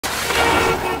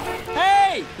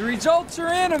Hey, the results are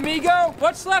in, amigo.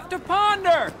 What's left to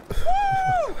ponder?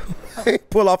 Woo!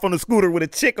 Pull off on the scooter with a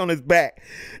chick on his back.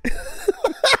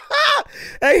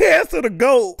 Hey, hands to the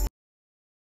goat.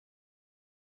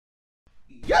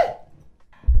 Yeah.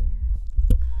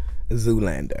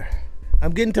 Zoolander.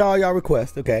 I'm getting to all y'all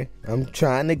requests, okay? I'm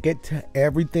trying to get to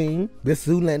everything. This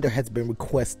Zoolander has been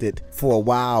requested for a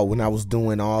while when I was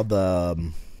doing all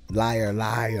the Liar,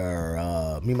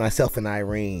 Me, Myself, and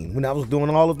Irene. When I was doing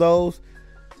all of those,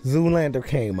 Zoolander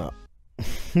came up.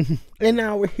 And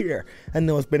now we're here. I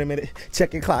know it's been a minute.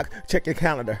 Check your clock, check your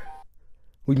calendar.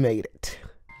 We made it.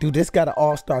 Dude, this got an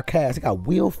all-star cast. It got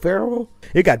Will Ferrell.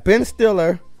 It got Ben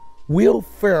Stiller, Will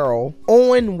Ferrell,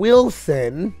 Owen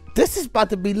Wilson. This is about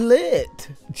to be lit.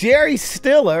 Jerry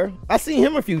Stiller, I seen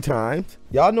him a few times.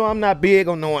 Y'all know I'm not big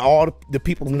on knowing all the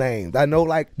people's names. I know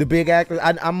like the big actors.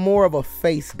 I'm more of a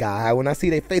face guy. When I see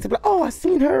their face, I'm like, oh, I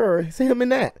seen her. I seen him in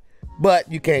that.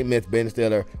 But you can't miss Ben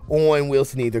Stiller, Owen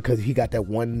Wilson either, because he got that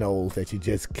one nose that you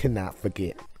just cannot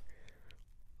forget.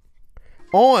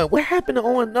 Owen, what happened to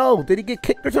Owen's nose? Did he get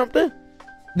kicked or something?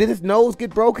 Did his nose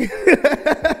get broken?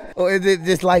 Or is it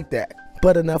just like that?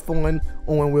 But enough on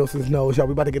Owen Wilson's nose, y'all.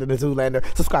 We about to get into Zoolander.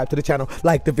 Subscribe to the channel,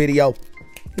 like the video.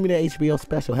 Give me that HBO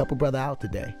special. Help a brother out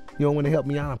today. You don't want to help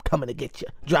me out? I'm coming to get you.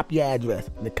 Drop your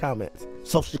address in the comments.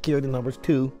 Social security numbers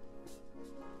too,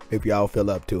 if y'all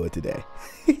feel up to it today.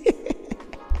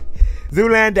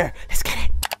 Zoolander, let's get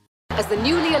it. As the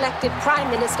newly elected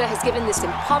Prime Minister has given this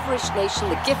impoverished nation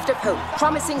the gift of hope,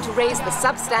 promising to raise the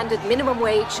substandard minimum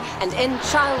wage and end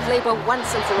child labor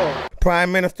once and for all.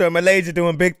 Prime Minister of Malaysia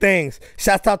doing big things.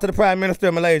 Shouts out to the Prime Minister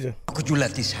of Malaysia. How could you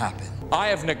let this happen? I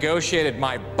have negotiated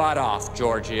my butt off,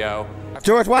 Giorgio.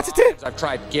 George Washington? I've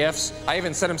tried gifts. I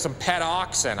even sent him some pet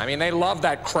oxen. I mean, they love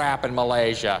that crap in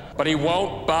Malaysia. But he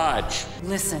won't budge.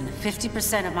 Listen,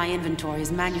 50% of my inventory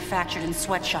is manufactured in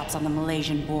sweatshops on the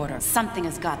Malaysian border. Something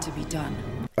has got to be done.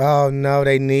 Oh no,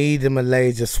 they need the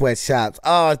Malaysia sweatshops.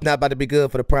 Oh, it's not about to be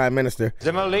good for the Prime Minister.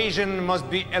 The Malaysian must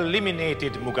be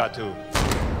eliminated, Mugatu.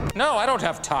 No, I don't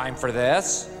have time for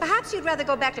this. Perhaps you'd rather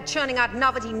go back to churning out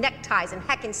novelty neckties and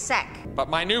hacking sack. But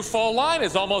my new fall line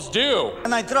is almost due.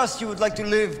 And I trust you would like to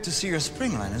live to see your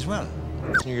spring line as well.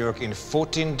 New York in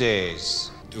 14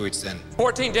 days. Do it then.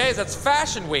 14 days, that's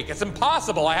Fashion Week. It's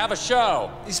impossible. I have a show.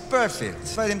 It's perfect.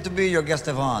 Invite him to be your guest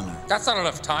of honor. That's not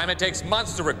enough time. It takes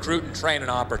months to recruit and train an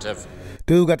operative.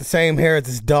 Dude got the same hair as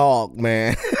his dog,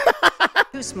 man.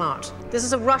 Too smart. This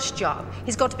is a rush job.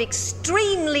 He's got to be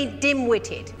extremely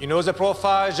dim-witted. You know the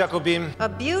profile, Jacobin? A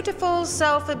beautiful,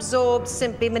 self-absorbed,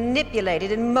 simply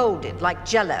manipulated and molded like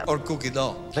Jell-O. Or cookie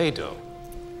dough. Play-Doh.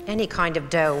 Any kind of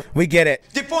dough. We get it.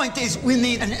 The point is, we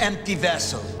need an empty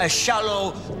vessel. A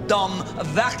shallow, dumb,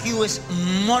 vacuous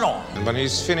moron. And when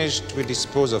he's finished, we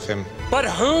dispose of him. But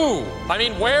who? I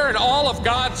mean, where in all of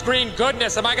God's green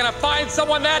goodness am I gonna find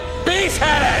someone that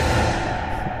beef-headed?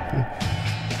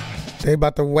 They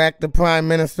about to whack the Prime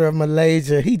Minister of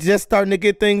Malaysia. He just starting to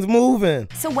get things moving.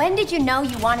 So when did you know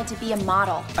you wanted to be a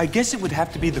model? I guess it would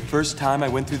have to be the first time I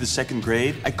went through the 2nd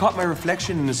grade. I caught my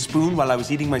reflection in a spoon while I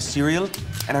was eating my cereal,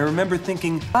 and I remember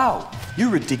thinking, wow,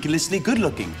 you're ridiculously good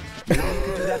looking. Maybe you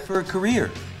could do that for a career.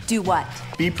 Do what?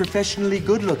 Be professionally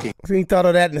good looking. So you thought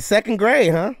of that in the 2nd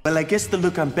grade, huh? Well, I guess the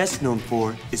look I'm best known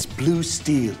for is blue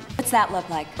steel. What's that look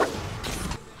like?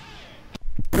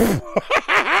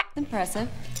 Impressive.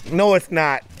 No, it's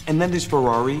not. And then there's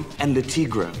Ferrari and the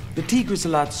Tigra. The Tigra's a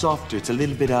lot softer. It's a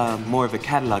little bit more of a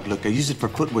catalog look. I use it for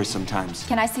footwear sometimes.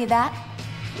 Can I see that?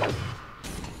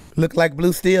 Look like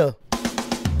blue steel.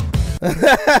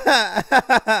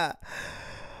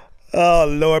 Oh,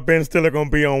 Lord, Ben Stiller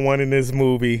gonna be on one in this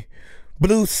movie.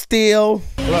 Blue steel.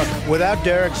 Look, without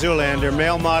Derek Zoolander,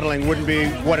 male modeling wouldn't be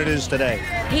what it is today.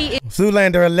 He is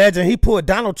Zoolander, a legend. He pulled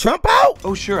Donald Trump out?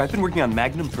 Oh, sure. I've been working on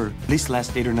Magnum for at least the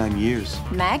last 8 or 9 years.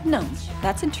 Magnum.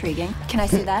 That's intriguing. Can I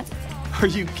see that? Are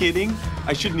you kidding?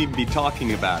 I shouldn't even be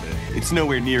talking about it. It's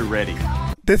nowhere near ready.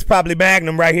 This probably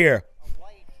Magnum right here.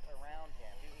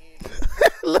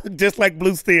 Look just like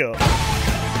blue steel.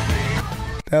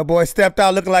 That boy stepped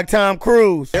out looking like Tom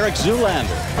Cruise. Derek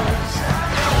Zoolander.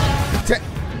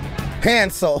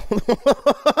 Hansel.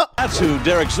 That's who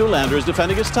Derek Zoolander is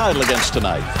defending his title against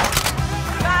tonight.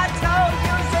 Gato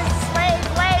uses slave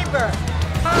labor.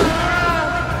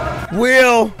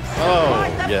 Will.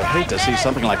 Oh, you hate to see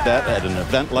something like that at an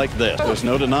event like this. There's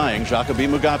no denying Jacobi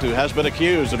Mugatu has been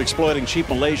accused of exploiting cheap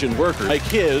Malaysian workers like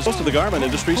his. Most of the garment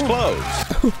industry's clothes.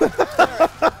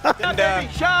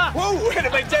 Whoa,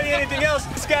 if I tell you anything else,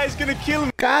 this guy's gonna kill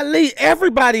me. Golly,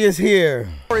 everybody is here.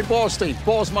 Corey Ballstein,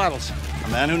 Balls Models. A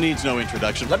man who needs no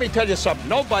introduction. Let me tell you something.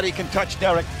 Nobody can touch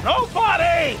Derek.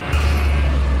 Nobody!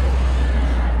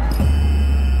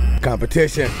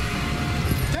 Competition.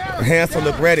 Hansel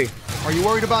look ready. Are you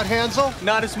worried about Hansel?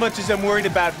 Not as much as I'm worried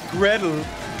about Gretel.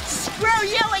 Screw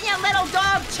you and your little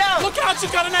dog, too! Look out,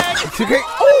 she's got an egg! She can't.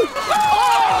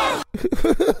 Oh!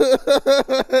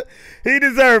 He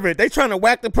deserve it. They trying to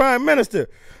whack the prime minister.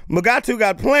 Mugatu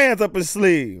got plans up his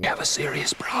sleeve. We have a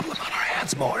serious problem on our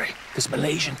hands, Maury. This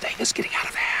Malaysian thing is getting out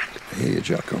of hand. I hear you,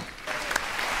 Jocko.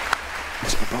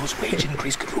 This proposed wage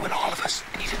increase could ruin all of us.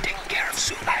 We need to take care of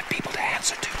soon. I have people to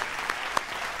answer to.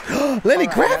 Lenny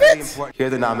Kravitz? Here are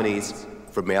the nominees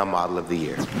for Male Model of the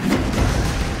Year.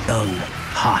 Young,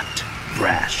 hot,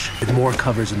 brash, with more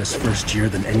covers in his first year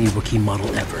than any rookie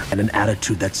model ever, and an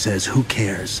attitude that says, who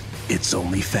cares? It's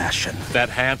only fashion. That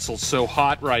Hansel's so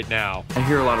hot right now. I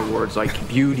hear a lot of words like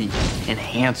beauty and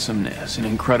handsomeness and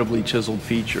incredibly chiseled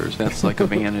features. That's like a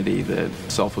vanity, that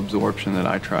self-absorption that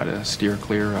I try to steer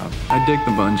clear of. I dig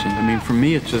the bungee. I mean, for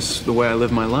me, it's just the way I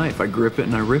live my life. I grip it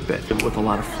and I rip it. With a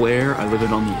lot of flair, I live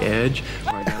it on the edge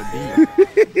where I gotta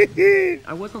be.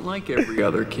 I wasn't like every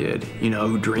other kid, you know,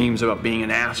 who dreams about being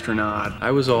an astronaut.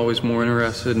 I was always more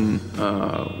interested in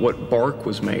what bark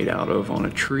was made out of on a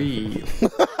tree.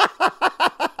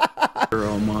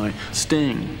 Oh my,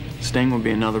 Sting. Sting would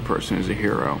be another person who's a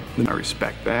hero. I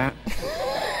respect that.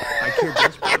 I care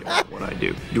desperately about what I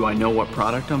do. Do I know what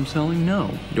product I'm selling?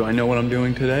 No. Do I know what I'm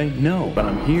doing today? No. But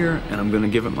I'm here and I'm gonna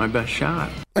give it my best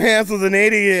shot. Hansel's an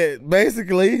idiot,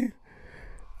 basically.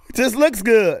 Just looks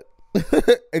good.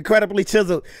 Incredibly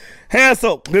chiseled.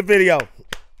 Hansel, good video.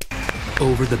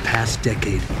 Over the past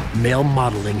decade, male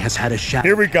modeling has had a shadow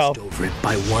Here we go. over it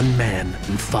by one man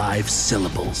in 5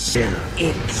 syllables.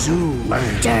 It's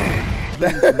Zoolander.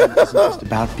 It isn't just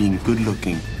about being good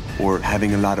looking or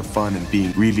having a lot of fun and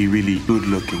being really, really good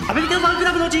looking.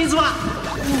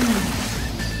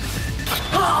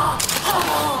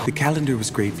 The calendar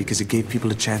was great because it gave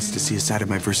people a chance to see a side of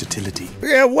my versatility.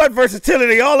 Yeah, what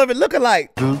versatility? All of it look alike.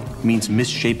 Means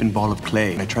misshapen ball of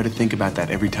clay. I try to think about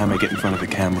that every time I get in front of the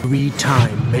camera.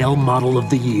 3-time male model of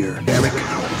the year, Eric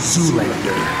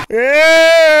Zoolander.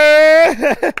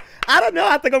 Yeah. I don't know.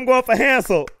 I think I'm going for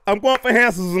Hansel. I'm going for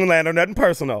Hansel Zoolander. Nothing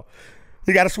personal.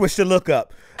 You got to switch the look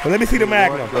up. But let me see the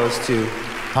Magnum. Goes to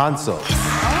Hansel.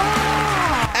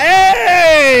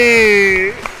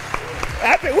 Hey!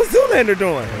 I think, what's Zoolander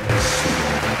doing?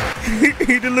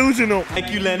 He delusional.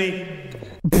 Thank you, Lenny.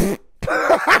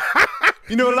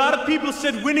 You know, a lot of people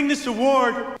said winning this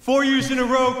award 4 years in a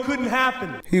row couldn't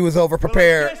happen. He was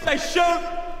over-prepared. Well, I showed...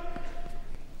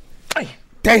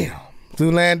 Damn.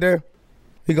 Zoolander,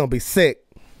 he gonna be sick.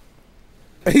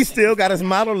 He still got his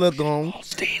model look on.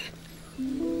 Holstein.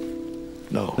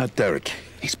 No, not Derek.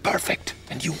 He's perfect,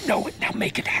 and you know it. Now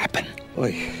make it happen.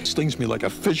 Oy, stings me like a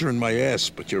fissure in my ass,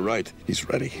 but you're right. He's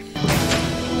ready.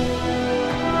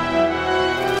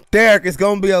 Derek, it's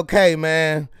gonna be okay,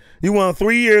 man. You won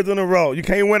 3 years in a row. You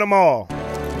can't win them all.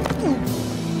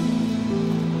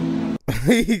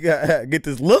 He got get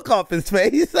this look off his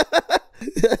face.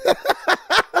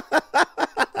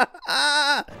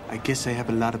 I guess I have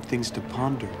a lot of things to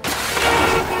ponder.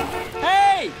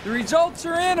 Hey, the results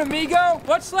are in, amigo.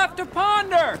 What's left to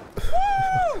ponder?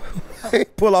 He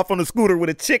pull off on the scooter with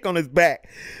a chick on his back.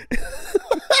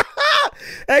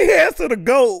 Hey, Hansel the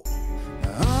goat.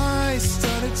 I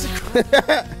started to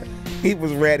cry. He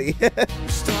was ready.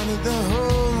 Started the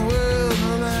whole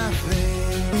world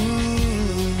laughing.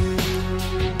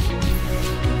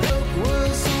 Look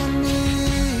was on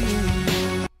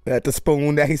me. At the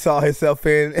spoon that he saw himself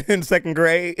in 2nd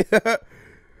grade.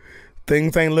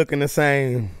 Things ain't looking the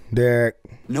same, Derek.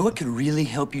 Know what could really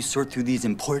help you sort through these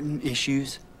important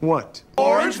issues? What?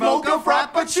 Orange mocha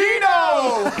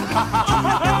frappuccino!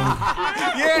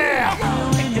 Yeah!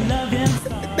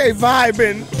 They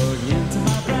vibing.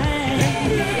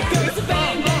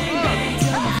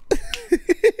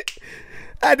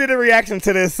 I did a reaction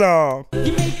to this song.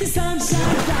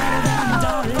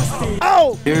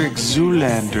 Oh! Eric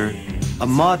Zoolander, a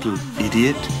model,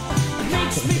 idiot.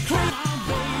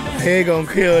 They gonna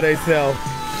kill theyself.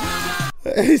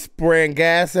 He's spraying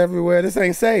gas everywhere. This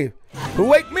ain't safe.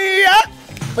 Wake me up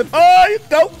before you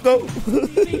don't go.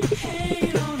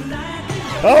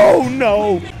 Oh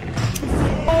no.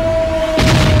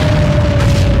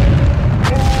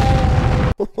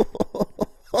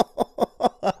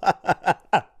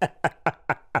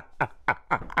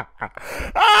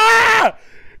 Ah!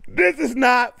 This is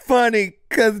not funny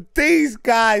because these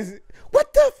guys,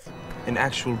 what the An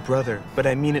actual brother, but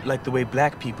I mean it like the way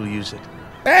black people use it.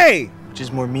 Hey! Which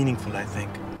is more meaningful, I think.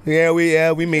 Yeah,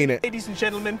 we mean it. Ladies and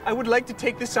gentlemen, I would like to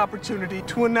take this opportunity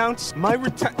to announce my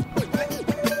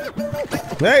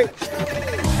Hey!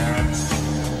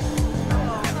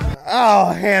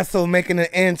 Oh, Hansel making an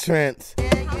entrance.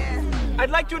 I'd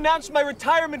like to announce my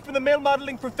retirement from the male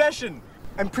modeling profession.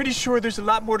 I'm pretty sure there's a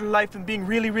lot more to life than being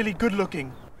really, really good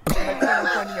looking. And I plan on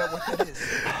finding out what that is.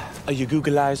 A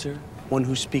Yagugalizer, one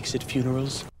who speaks at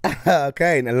funerals.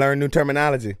 Okay, now learn new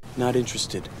terminology. Not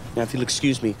interested. Now, if you'll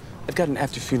excuse me, I've got an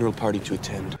after-funeral party to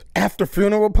attend.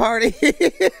 After-funeral party?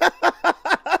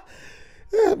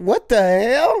 What the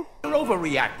hell? You're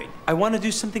overreacting. I want to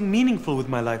do something meaningful with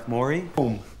my life, Maury.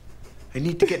 Home. I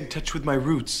need to get in touch with my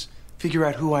roots. Figure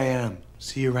out who I am.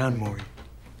 See you around, Maury.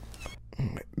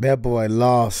 That boy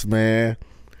lost, man.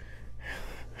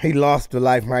 He lost the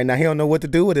life right now. He don't know what to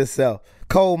do with himself.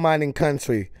 Coal mining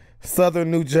country,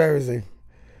 southern New Jersey.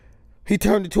 He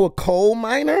turned into a coal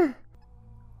miner?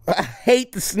 I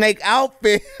hate the snake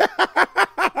outfit.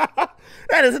 That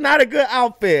is not a good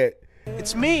outfit.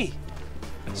 It's me,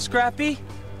 Scrappy.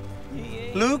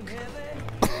 Luke.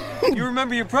 You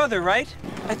remember your brother, right?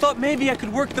 I thought maybe I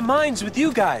could work the mines with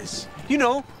you guys. You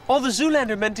know, all the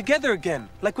Zoolander men together again,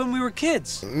 like when we were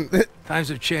kids. Times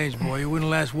have changed, boy. You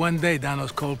wouldn't last one day down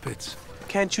those coal pits.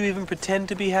 Can't you even pretend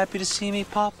to be happy to see me,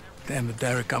 Pop? Damn it,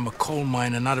 Derek, I'm a coal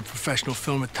miner, not a professional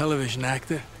film or television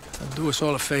actor. So do us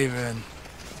all a favor and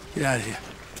get out of here.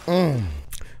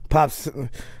 Pop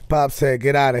said,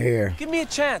 get out of here. Give me a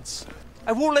chance.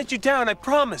 I won't let you down, I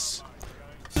promise.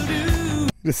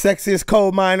 The sexiest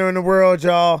coal miner in the world,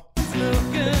 y'all.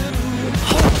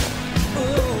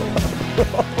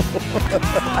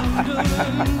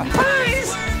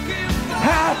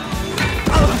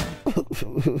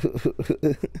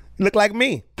 Look like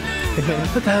me. What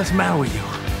the hell's the matter with you?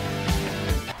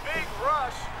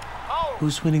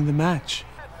 Who's winning the match?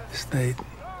 State.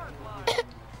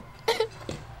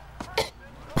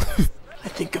 I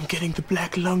think I'm getting the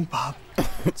black lung, Bob.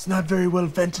 It's not very well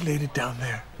ventilated down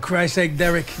there. Christ's sake,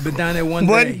 Derek, you've been down there one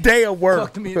day. One day of work.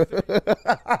 Talk to me.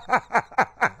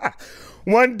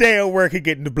 One day of work, he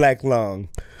getting the black lung.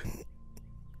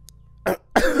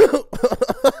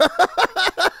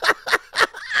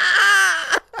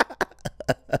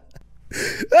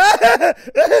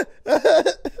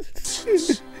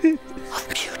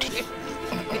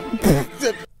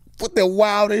 What the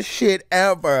wildest shit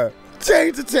ever.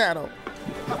 Change the channel.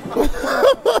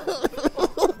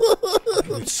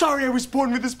 Sorry I was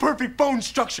born with this perfect bone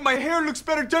structure. My hair looks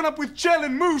better done up with gel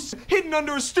and mousse, hidden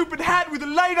under a stupid hat with a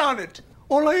light on it.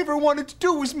 All I ever wanted to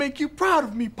do was make you proud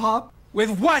of me, Pop.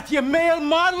 With what? Your male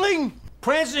modeling?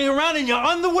 Prancing around in your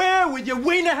underwear with your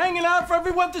wiener hanging out for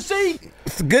everyone to see?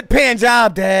 It's a good paying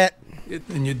job, Dad.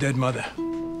 And your dead mother.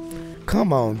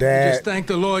 Come on, Dad. Just thank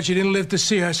the Lord she didn't live to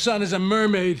see her son as a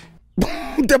mermaid.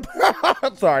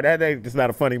 I'm sorry, that ain't just not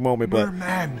a funny moment, but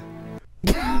Merman.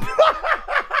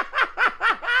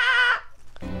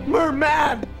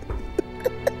 Merman.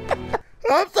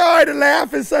 I'm sorry to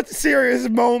laugh in such a serious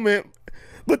moment,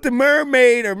 but the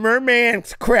mermaid or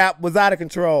merman's crap was out of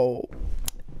control.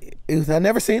 I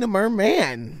never seen a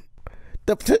merman.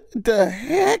 The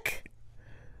heck?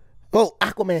 Oh,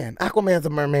 Aquaman. Aquaman's a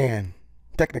merman,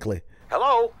 technically.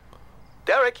 Hello?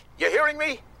 Derek, you hearing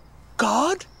me?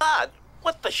 God? God,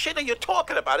 what the shit are you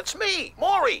talking about? It's me,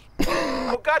 Maury.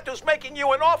 Mugatu's making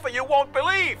you an offer you won't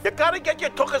believe. You gotta get your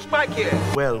tuchus back here.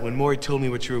 Well, when Maury told me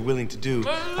what you were willing to do,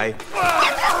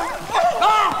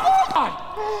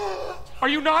 Are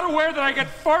you not aware that I get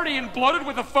farty and bloated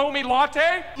with a foamy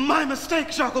latte? My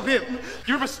mistake, Jacobin.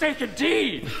 Your mistake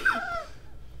indeed.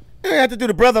 You don't have to do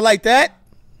the brother like that.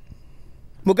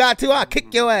 Mugatu, I'll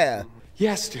kick your ass.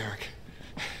 Yes, Derek.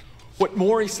 What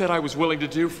Maury said I was willing to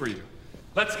do for you.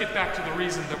 Let's get back to the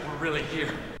reason that we're really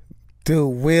here.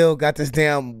 Dude, Will got this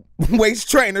damn waist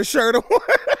trainer shirt on.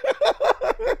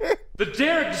 The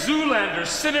Derek Zoolander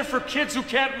Center for Kids Who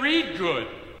Can't Read Good.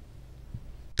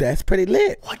 That's pretty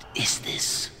lit. What is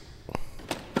this?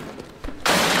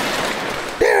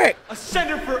 Derek! A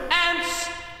center for ants?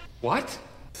 What?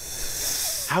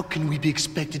 How can we be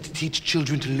expected to teach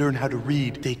children to learn how to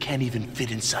read? They can't even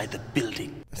fit inside the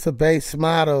building. It's a base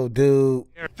motto, dude.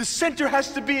 The center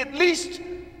has to be at least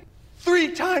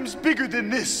 3 times bigger than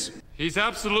this. He's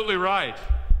absolutely right.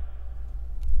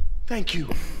 Thank you.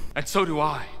 And so do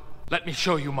I. Let me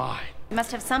show you mine. You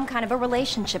must have some kind of a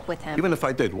relationship with him. Even if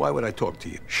I did, why would I talk to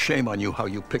you? Shame on you how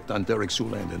you picked on Derek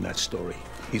Zoolander in that story.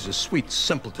 He's a sweet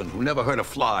simpleton who never hurt a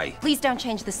fly. Please don't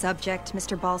change the subject,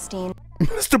 Mr. Ballstein.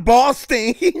 Mr.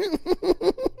 Ballstein?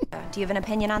 Do you have an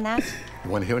opinion on that? You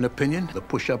want to hear an opinion? The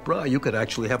push-up bra, you could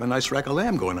actually have a nice rack of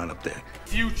lamb going on up there.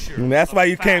 Future. And that's why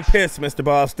you can't piss, Mr.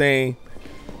 Ballstein.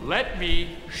 Let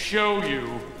me show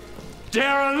you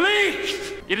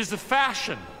derelict. It is a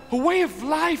fashion, a way of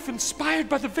life inspired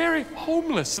by the very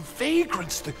homeless, the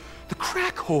vagrants, the The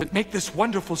crack hole that make this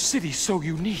wonderful city so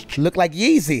unique. Look like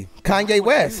Yeezy, Kanye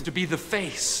West. To be the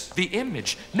face, the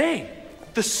image, nay,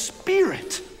 the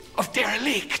spirit of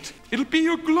Derelict. It'll be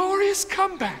your glorious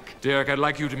comeback. Derek, I'd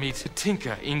like you to meet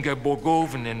Tinka Inga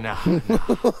Borgovenina.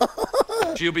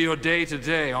 She'll be your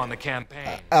day-to-day on the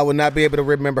campaign. I will not be able to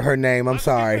remember her name. I'm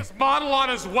sorry. This model on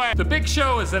his way. The big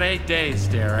show is in 8 days,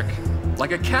 Derek.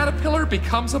 Like a caterpillar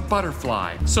becomes a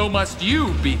butterfly, so must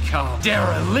you become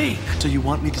Derelict. So you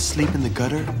want me to sleep in the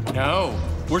gutter? No,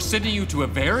 we're sending you to a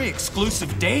very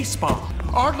exclusive day spa.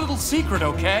 Our little secret,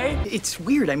 okay? It's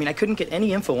weird. I mean, I couldn't get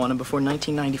any info on him before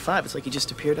 1995. It's like he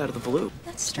just appeared out of the blue.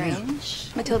 That's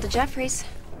strange. Matilda Jeffries.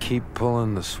 Keep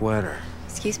pulling the sweater.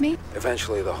 Excuse me?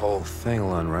 Eventually the whole thing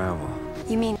will unravel.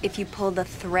 You mean if you pull the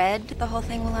thread, the whole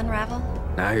thing will unravel?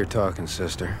 Now you're talking,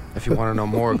 sister. If you want to know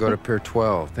more, go to Pier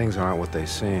 12. Things aren't what they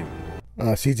seem.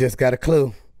 Oh, she just got a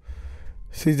clue.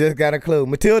 She just got a clue.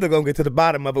 Matilda gonna get to the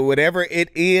bottom of it. Whatever it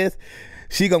is,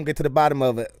 she gonna get to the bottom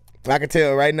of it. I can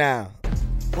tell right now.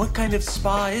 What kind of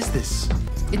spa is this?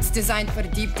 It's designed for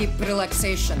deep, deep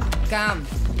relaxation. Come,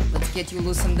 let's get you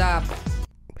loosened up.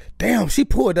 Damn, she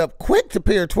pulled up quick to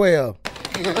Pier 12.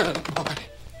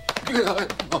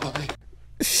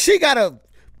 She got a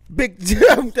big,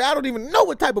 I don't even know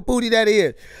what type of booty that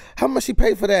is. How much she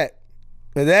paid for that?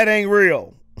 That ain't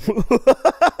real.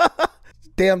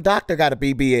 Damn doctor got a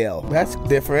BBL. That's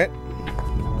different.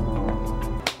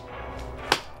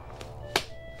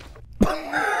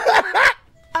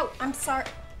 Oh, I'm sorry.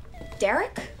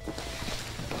 Derek?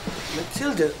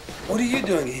 Matilda, what are you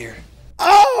doing here?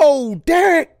 Oh,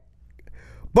 Derek!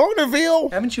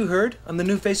 Bonerville! Haven't you heard? I'm the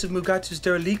new face of Mugatu's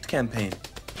Derelict campaign.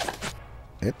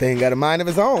 That thing got a mind of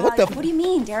his own. What the? What do you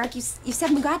mean, Derek? You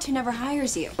said Mugatu never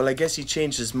hires you. Well, I guess he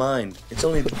changed his mind. It's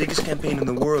only the biggest campaign in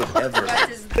the world ever.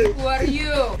 Who are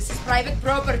you? This is private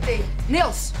property.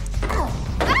 Nils!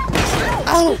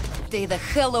 Oh! Stay the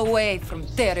hell away from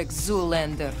Derek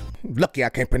Zoolander. Lucky I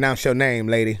can't pronounce your name,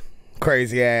 lady.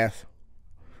 Crazy ass.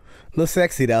 Little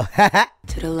sexy though.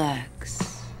 To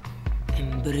relax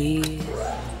and breathe.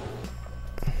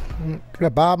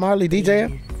 That Bob Marley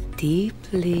DJ?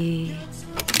 Deeply.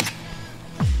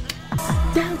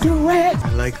 Don't do it.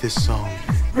 I like this song.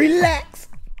 Relax.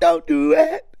 Don't do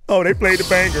it. Oh, they played the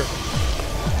banger.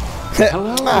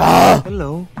 Hello.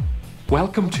 Hello.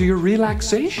 Welcome to your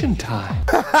relaxation time.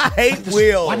 I hate Let this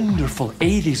Will. Wonderful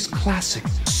 80s classic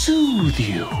soothe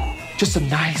you. Just a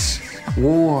nice,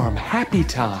 warm, happy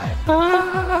time.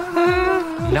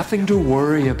 Nothing to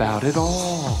worry about at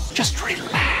all. Just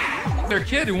relax. Their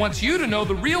kid who wants you to know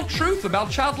the real truth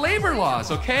about child labor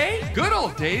laws, okay? Good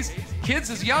old days. Kids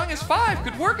as young as 5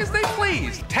 could work as they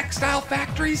pleased. Textile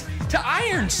factories to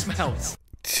iron smelts.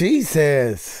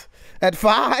 Jesus. At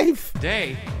 5?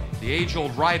 Today, the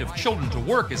age-old right of children to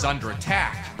work is under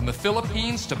attack. From the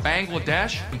Philippines to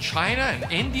Bangladesh, and China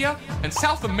and India, and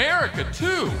South America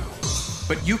too.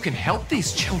 But you can help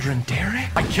these children,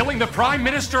 Derek, by killing the Prime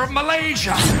Minister of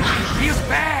Malaysia. He is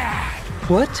bad.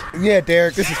 What? Yeah,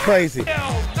 Derek, this is crazy. Kill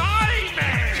naughty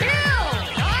man.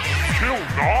 Kill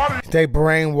naughty. They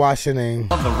brainwashing him.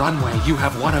 On the runway, you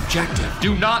have one objective.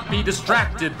 Do not be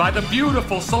distracted by the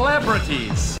beautiful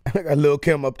celebrities. A little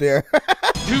Kim up there.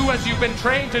 Do as you've been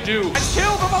trained to do and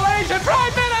kill the Malaysian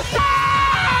Prime Minister!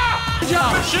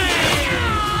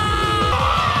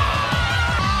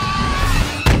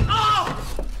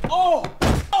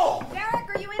 Derek,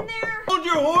 are you in there? Hold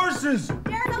your horses.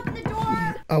 Derek, open the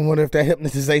door. I wonder if that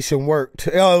hypnotization worked.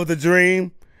 Oh, it was a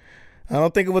dream? I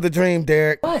don't think it was a dream,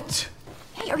 Derek. What?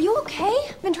 Hey, are you okay?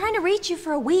 I've been trying to reach you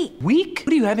for a week. Week?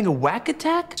 What are you, having a whack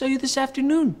attack? Saw you this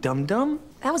afternoon, dum-dum.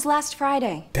 That was last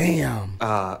Friday. Damn.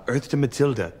 Earth to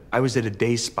Matilda. I was at a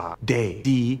day spa. Day.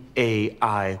 D-A-I-Y-E,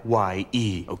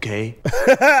 okay?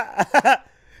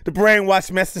 The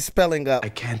brainwash messed the spelling up. I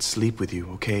can't sleep with you,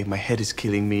 okay? My head is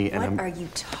killing me and What are you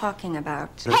talking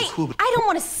about? That's Hey, cool, but- I don't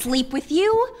want to sleep with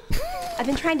you. I've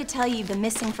been trying to tell you you've been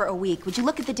missing for a week. Would you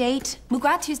look at the date?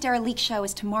 Mugatu's Derelict show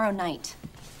is tomorrow night.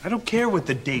 I don't care what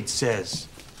the date says.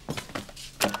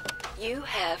 You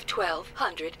have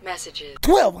 1,200 messages.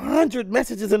 1,200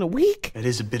 messages in a week? That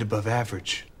is a bit above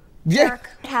average. Yeah. Derek,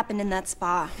 what happened in that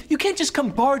spa? You can't just come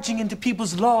barging into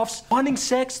people's lofts, wanting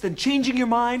sex, then changing your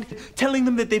mind, telling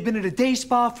them that they've been at a day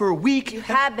spa for a week. You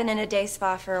have been in a day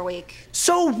spa for a week.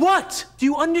 So what? Do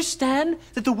you understand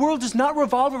that the world does not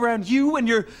revolve around you and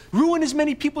your ruin as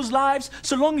many people's lives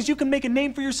so long as you can make a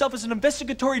name for yourself as an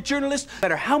investigatory journalist, no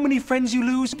matter how many friends you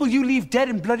lose, people you leave dead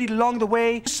and bloodied along the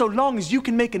way, so long as you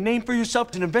can make a name for yourself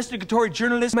as an investigatory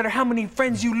journalist, no matter how many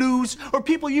friends you lose, or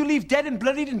people you leave dead and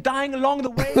bloodied and dying along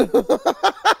the way?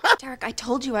 Derek, I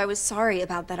told you I was sorry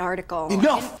about that article.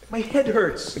 Enough! My head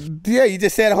hurts. Yeah, you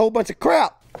just said a whole bunch of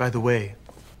crap. By the way,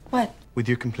 What? with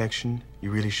your complexion,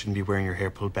 you really shouldn't be wearing your hair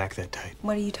pulled back that tight.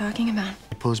 What are you talking about?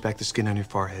 It pulls back the skin on your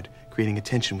forehead, creating a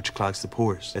tension which clogs the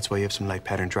pores. That's why you have some light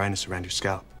pattern dryness around your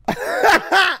scalp. Do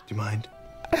you mind?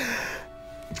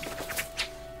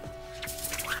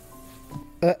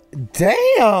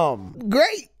 Damn.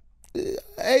 Great.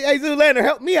 Hey, Zoolander,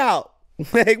 help me out.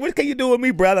 Hey, what can you do with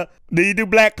me, brother? Do you do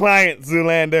black clients,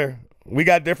 Zoolander? We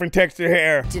got different texture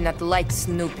hair. Do not like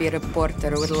Snoopy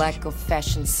reporter with lack of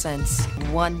fashion sense.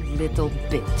 One little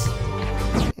bit.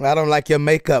 I don't like your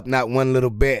makeup, not one little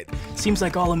bit. Seems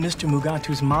like all of Mr.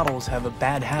 Mugatu's models have a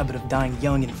bad habit of dying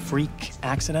young in freak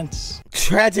accidents.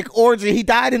 Tragic orgy. He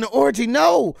died in an orgy.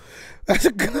 No. That's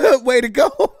a good way to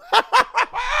go.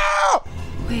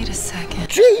 Wait a second.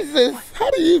 Jesus. How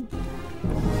do you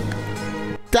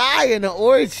die in an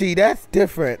orgy? That's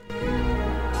different.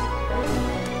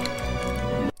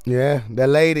 Yeah, that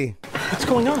lady. What's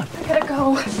going on? I gotta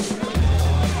go.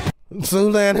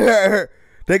 Zoolander,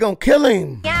 they gonna kill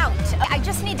him. Out. I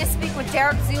just need to speak with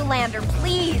Derek Zoolander,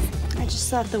 please. I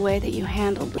just thought the way that you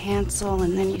handled Hansel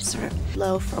and then you sort of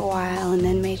low for a while and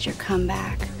then made your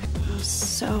comeback. It was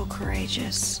so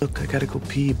courageous. Look, I gotta go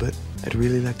pee, but I'd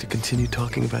really like to continue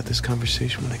talking about this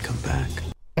conversation when I come back.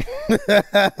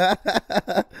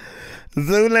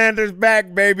 Zoolander's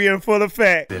back, baby, in full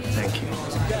effect. Thank you.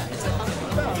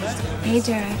 Hey,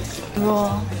 Derek.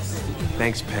 Roll.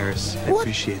 Thanks, Paris. I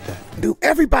appreciate that. Dude,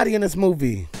 everybody in this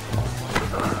movie.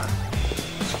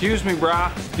 Excuse me, brah.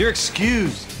 You're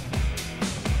excused.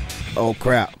 Oh,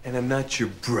 crap. And I'm not your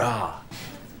bra.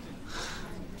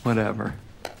 Whatever.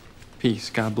 Peace.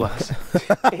 God bless.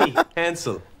 Hey,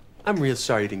 Hansel. I'm real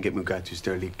sorry you didn't get Mugatu's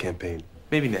Derelict campaign.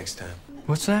 Maybe next time.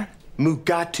 What's that?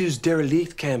 Mugatu's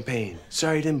Derelict campaign.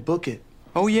 Sorry you didn't book it.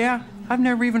 Oh, yeah? I've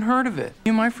never even heard of it. Me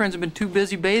and my friends have been too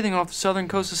busy bathing off the southern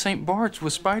coast of St. Bart's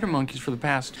with spider monkeys for the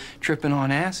past. Tripping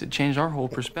on acid changed our whole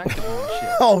perspective on shit.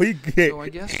 Oh, he get.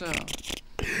 So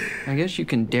I guess you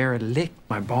can derelict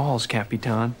my balls,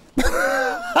 Capitan.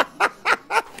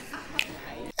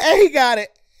 Hey, he got it.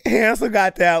 Hansel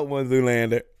got that one,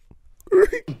 Zoolander.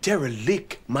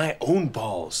 Derelict my own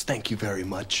balls. Thank you very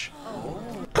much.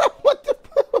 What the?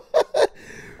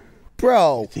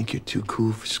 Bro. I think you're too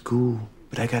cool for school.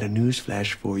 But I got a news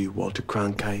flash for you, Walter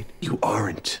Cronkite. You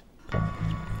aren't.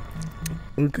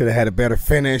 We could have had a better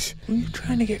finish. Who are you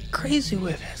trying to get crazy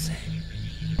with, Jose?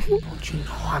 Don't you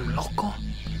know I'm loco?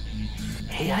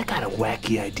 Hey, I got a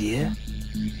wacky idea.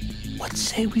 What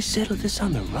say we settle this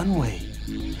on the runway?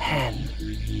 Han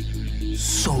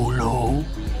Solo.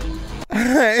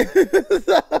 I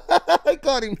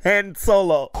called him Han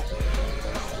Solo.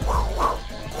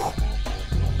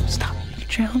 Stop. You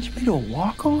challenged me to a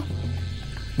walk-off?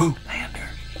 Boo. Lander.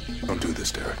 Don't do this,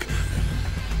 Derek.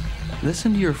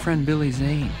 Listen to your friend Billy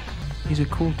Zane. He's a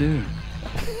cool dude.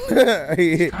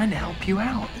 He's trying to help you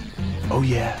out. Oh,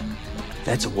 yeah.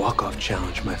 That's a walk-off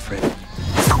challenge, my friend.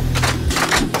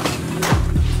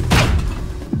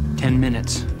 10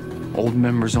 minutes. Old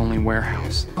members only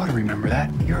warehouse. You ought to remember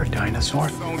that. You're a dinosaur.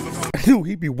 Dude,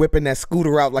 he be whipping that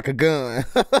scooter out like a gun.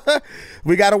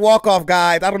 We got to walk off,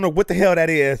 guys. I don't know what the hell that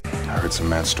is. I heard some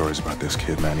mad stories about this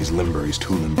kid, man. He's limber. He's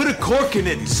too limber. Put a cork in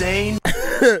it, Zane.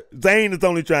 Zane is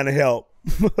only trying to help.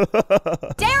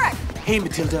 Derek! Hey,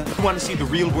 Matilda, you want to see the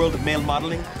real world of male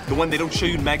modeling? The one they don't show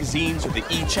you in magazines or the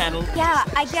E! Channel? Yeah,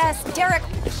 I guess. Derek,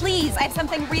 please, I have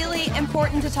something really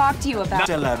important to talk to you about.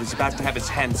 Stella is about to have his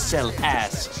Hansel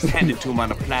ass handed to him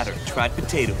on a platter. Fried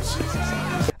potatoes.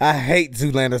 I hate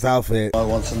Zoolander's outfit. I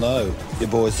want to know. Your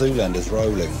boy Zoolander's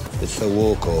rolling. It's the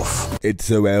walk-off. It's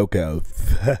a walk-off.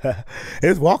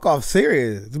 It's walk-off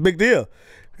serious. It's a big deal.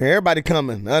 Everybody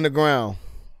coming underground.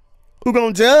 Who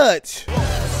gonna judge?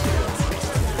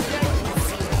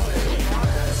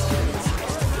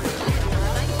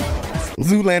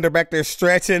 Zoolander back there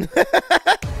stretching. All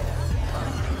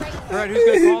right, who's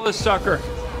gonna call this sucker?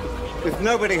 If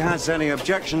nobody has any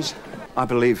objections, I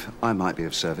believe I might be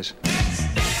of service.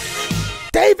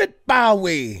 David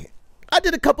Bowie. I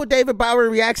did a couple David Bowie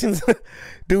reactions.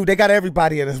 Dude, they got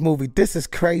everybody in this movie. This is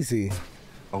crazy.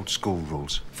 Old school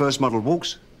rules. First model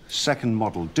walks, second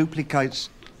model duplicates,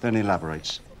 then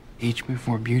elaborates. Each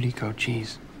before beauty code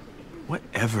cheese.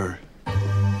 Whatever.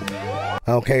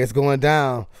 Okay, it's going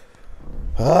down.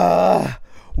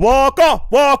 Walk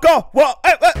off, walk off, walk.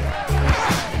 Get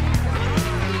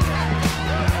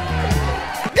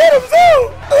him, Zoo!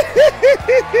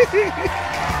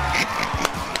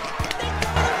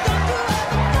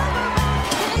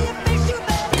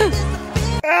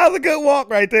 That was a good walk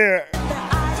right there.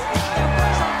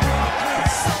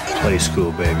 Play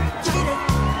school, baby.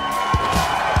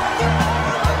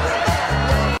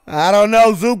 I don't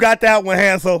know. Zoo got that one,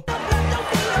 Hansel.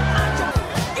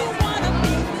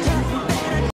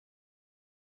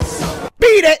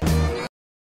 Beat it.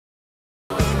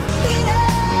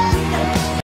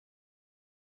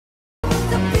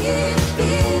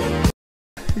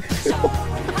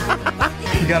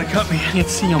 You gotta cut me. I can't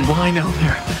see. I'm blind out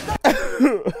there.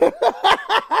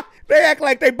 They act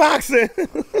like they boxing.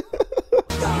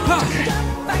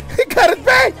 He cut his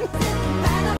back.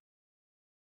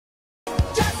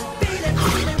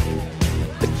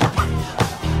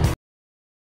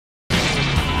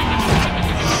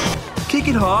 Kick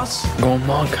it, Hoss. Going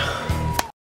monk.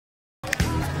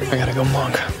 I gotta go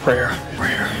monk. Prayer.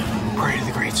 Pray to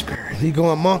the Great Spirit. He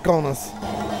going monk on us.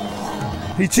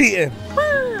 He cheating.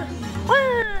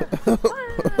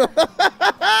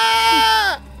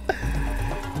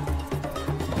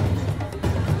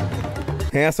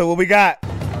 Hansel, what we got?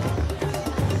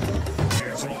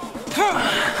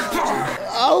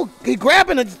 Oh, he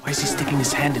grabbing it. Why is he sticking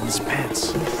his hand in his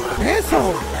pants?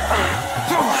 Hansel.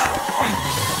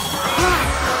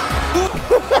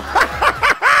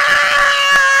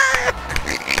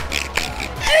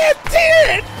 It's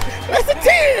 10. That's a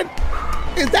 10.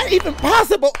 Is that even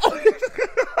possible?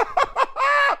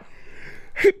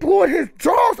 He pulled his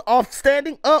drawers off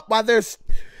standing up while there's...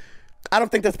 I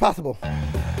don't think that's possible.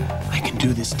 I can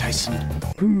do this, Tyson.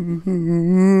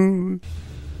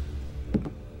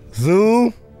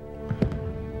 Zoo?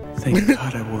 Thank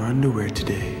God I wore underwear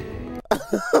today.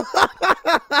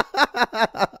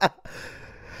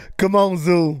 Come on,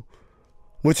 Zoo.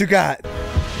 What you got?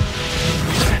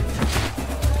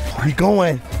 He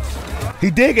going. He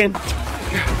digging.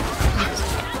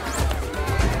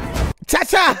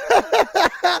 Cha-cha!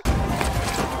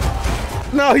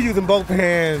 No, he's using both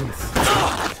hands.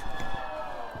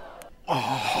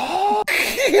 Oh.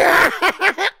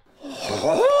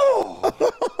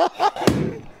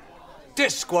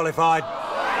 Disqualified.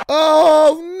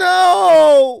 Oh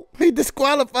no! He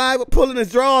disqualified with pulling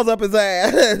his drawers up his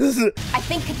ass. I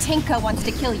think Katinka wants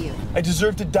to kill you. I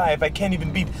deserve to die if I can't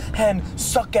even beat Han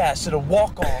Suck-Ass at a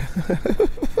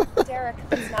walk-off. Derek,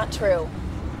 that's not true.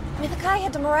 I mean, the guy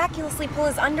had to miraculously pull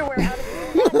his underwear out of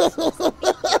his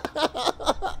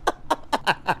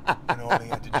And all he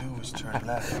had to do was turn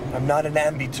left. I'm not an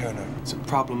ambi-turner. It's a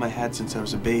problem I had since I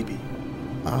was a baby.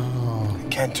 Oh. I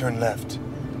can't turn left.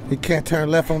 He can't turn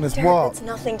left on this Derek, walk. that's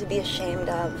nothing to be ashamed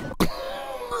of.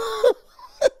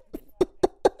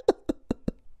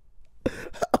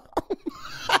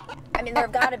 I mean, there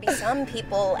have got to be some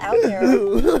people out there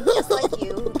just like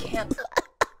you who can't.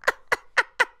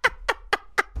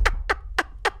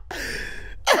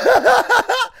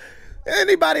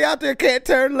 Anybody out there can't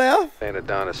turn left? St.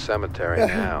 Adonis Cemetery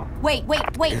now. Wait,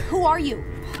 who are you?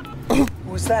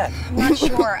 Who's that? I'm not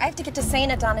sure. I have to get to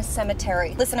St. Adonis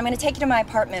Cemetery. Listen, I'm going to take you to my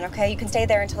apartment, okay? You can stay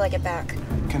there until I get back.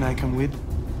 Can I come with?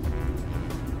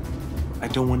 I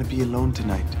don't want to be alone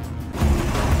tonight.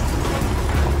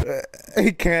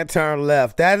 He can't turn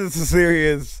left. That is a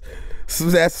serious.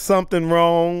 That's something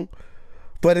wrong.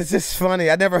 But it's just funny.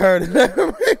 I never heard of that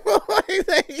before.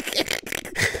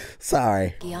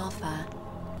 Sorry. Alpha.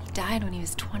 He died when he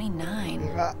was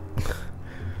 29.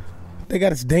 They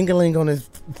got his dingaling on his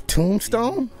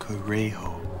tombstone?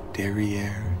 Correjo,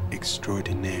 derriere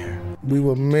extraordinaire. We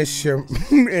will miss you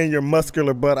and your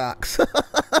muscular buttocks.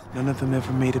 None of them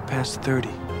ever made it past 30.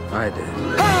 I did.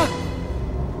 Ah!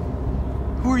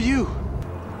 Who are you?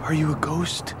 Are you a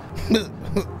ghost?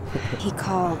 He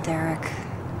called, Derek.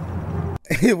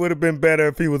 It would have been better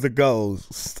if he was a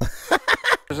ghost.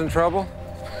 Is in trouble?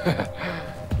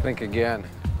 Think again.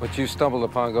 What you stumbled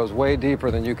upon goes way deeper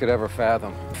than you could ever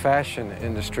fathom. The fashion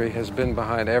industry has been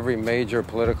behind every major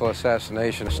political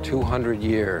assassination for 200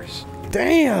 years.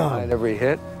 Damn! Behind every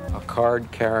hit, a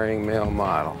card-carrying male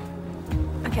model.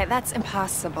 Okay, that's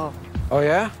impossible. Oh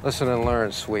yeah? Listen and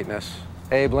learn, sweetness.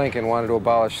 Abe Lincoln wanted to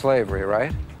abolish slavery,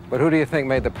 right? But who do you think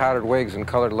made the powdered wigs and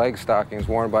colored leg stockings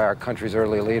worn by our country's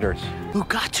early leaders? Who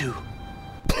got to?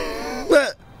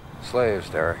 Slaves,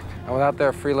 Derek. And without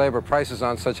their free labor, prices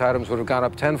on such items would have gone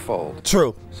up tenfold.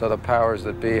 True. So the powers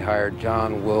that be hired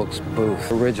John Wilkes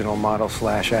Booth, original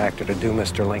model/actor, to do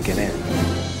Mr. Lincoln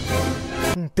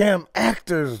in. Damn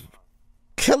actors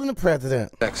killing the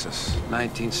president. Texas,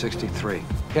 1963.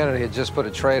 Kennedy had just put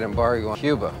a trade embargo on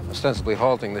Cuba, ostensibly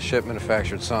halting the ship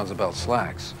manufactured Sansa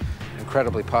slacks.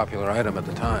 Incredibly popular item at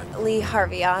the time. Lee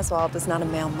Harvey Oswald is not a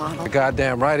male model. You're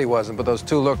goddamn right he wasn't, but those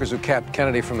two lookers who capped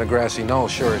Kennedy from the grassy knoll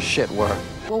sure as shit were.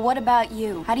 Well, what about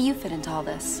you? How do you fit into all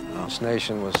this? This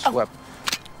nation was swept.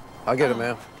 I'll get it,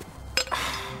 ma'am.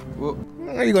 Well,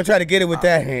 How are you gonna try to get it with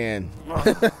that hand?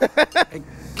 Hey,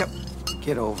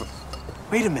 get over.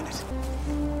 Wait a minute.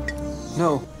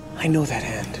 No. I know that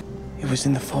hand. It was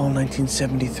in the fall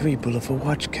 1973 Bulliver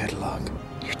watch catalog.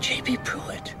 You're J.B.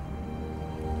 Pruitt.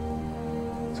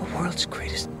 The world's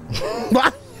greatest.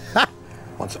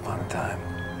 Once upon a time.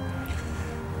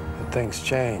 But things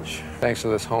change. Thanks to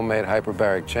this homemade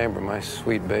hyperbaric chamber, my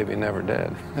sweet baby never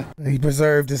dead. He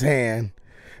preserved his hand.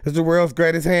 It's the world's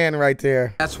greatest hand right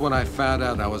there. That's when I found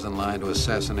out I was in line to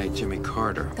assassinate Jimmy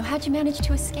Carter. So how'd you manage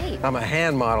to escape? I'm a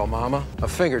hand model, Mama. A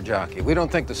figure jockey. We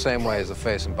don't think the same way as the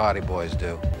face and body boys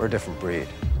do. We're a different breed.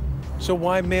 So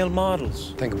why male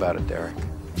models? Think about it, Derek.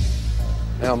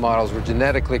 Male models were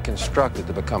genetically constructed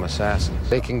to become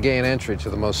assassins. They can gain entry to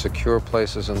the most secure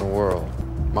places in the world.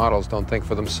 Models don't think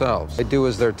for themselves. They do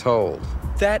as they're told.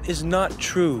 That is not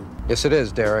true. Yes, it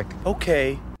is, Derek.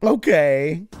 Okay.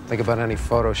 Okay. Think about any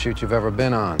photo shoot you've ever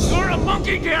been on. You're a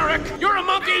monkey, Derek! You're a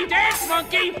monkey! Dance,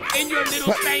 monkey! In your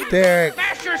little thing! Derek.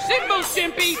 Bash your cymbals,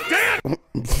 Simpy!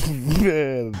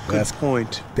 Dance! That's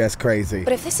point. That's crazy.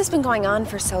 But if this has been going on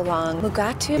for so long,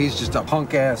 Mugatu... He's just a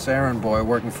punk-ass errand boy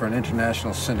working for an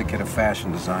international syndicate of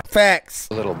fashion design. Facts.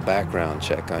 A little background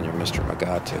check on your Mr.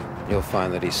 Magatu. You'll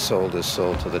find that he sold his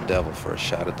soul to the devil for a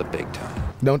shot at the big time.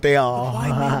 Don't they all? Why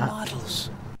male models?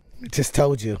 Just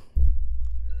told you.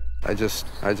 I just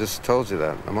told you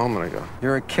that a moment ago.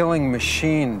 You're a killing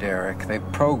machine, Derek. They've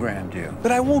programmed you.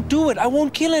 But I won't do it. I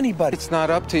won't kill anybody. It's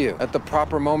not up to you. At the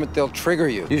proper moment, they'll trigger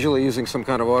you, usually using some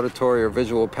kind of auditory or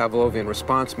visual Pavlovian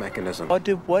response mechanism. What?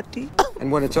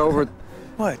 And when it's over...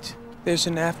 What? There's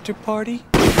an after party?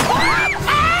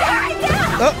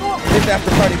 Oh, this after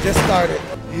party just started.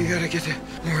 You gotta get to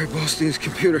Maury Bolstein's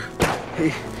computer.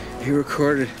 He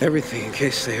recorded everything in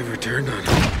case they ever turned on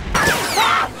him.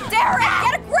 Derek,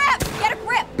 get a grip! Get a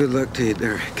grip! Good luck to you,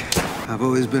 Derek. I've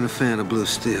always been a fan of blue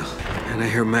steel, and I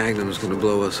hear Magnum's gonna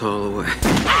blow us all away.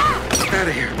 Out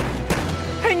of here.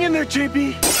 Hang in there,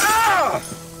 JB. Ah!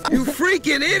 You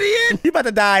freaking idiot! You about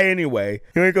to die anyway.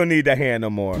 You ain't gonna need that hand no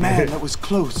more. Man, that was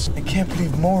close. I can't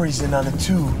believe Maury's in on it,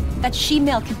 too. That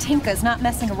she-male Katinka's not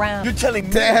messing around. You're telling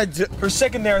me? For a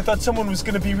second there, I thought someone was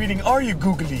gonna be reading Are You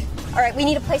Googly? All right, we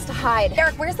need a place to hide.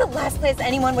 Derek, where's the last place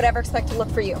anyone would ever expect to look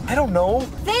for you? I don't know.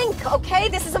 Think, okay?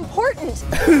 This is important.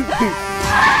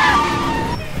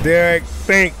 Derek,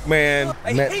 think, man.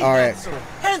 I hate all right.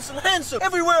 Hansel, Hansel,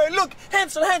 everywhere I look.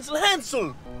 Hansel, Hansel,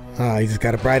 Hansel. Ah, he just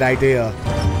got a bright idea.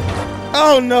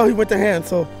 Oh no, he went to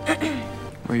Hansel.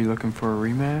 Were you looking for a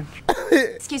rematch?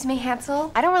 Excuse me,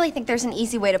 Hansel. I don't really think there's an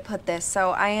easy way to put this, so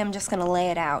I am just gonna lay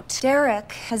it out.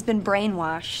 Derek has been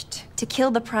brainwashed to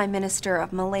kill the Prime Minister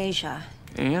of Malaysia.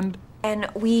 And? And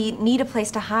we need a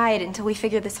place to hide until we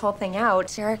figure this whole thing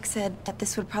out. Derek said that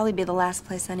this would probably be the last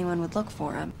place anyone would look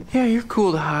for him. Yeah, you're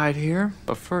cool to hide here.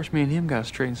 But first, me and him gotta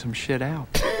straighten some shit out.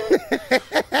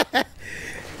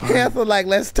 Hansel, like,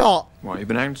 let's talk. Why you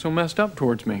been acting so messed up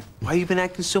towards me? Why you been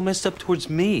acting so messed up towards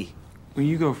me? Well,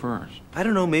 you go first. I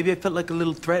don't know, maybe I felt like a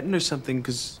little threatened or something,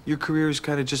 because your career is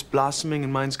kind of just blossoming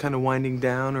and mine's kind of winding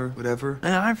down or whatever.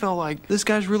 And I felt like this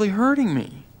guy's really hurting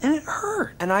me. And it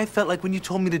hurt. And I felt like when you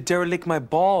told me to derelict my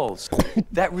balls,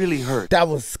 that really hurt. That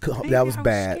was bad. I was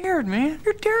scared, man.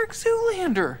 You're Derek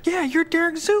Zoolander. Yeah, you're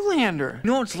Derek Zoolander. You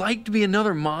know what it's like to be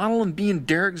another model and be in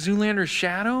Derek Zoolander's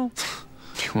shadow?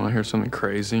 Do you want to hear something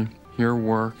crazy? Your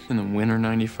work in the Winter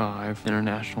 '95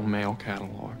 International Male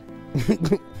Catalog. I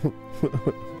didn't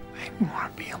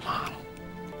want to be a model.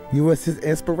 You was his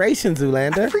inspiration,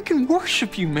 Zoolander. I freaking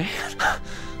worship you, man.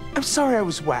 I'm sorry I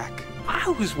was whack. I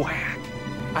was whack.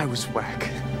 I was whack.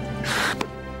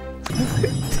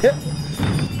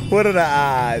 What are the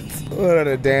odds? What are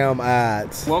the damn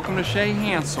odds? Welcome to Shea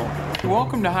Hansel. You're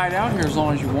welcome to hide out here as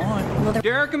long as you want.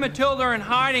 Derek and Matilda are in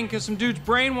hiding because some dudes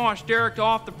brainwashed Derek to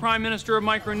off the Prime Minister of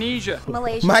Micronesia.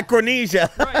 Malaysia. Micronesia.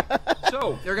 Right.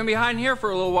 So, they're going to be hiding here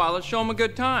for a little while. Let's show them a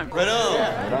good time. Right on.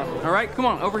 Yeah. All right, come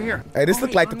on, over here. Hey, this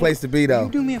looks like the place to be, though. Will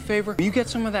you do me a favor? Will you get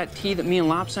some of that tea that me and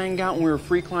Lopsang got when we were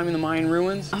free climbing the Mayan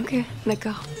ruins? Okay, let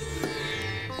go.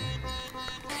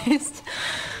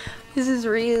 This is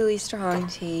really strong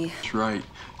tea. That's right.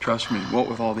 Trust me, what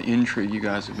with all the intrigue you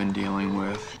guys have been dealing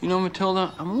with. You know,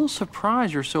 Matilda, I'm a little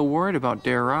surprised you're so worried about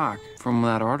Derek. From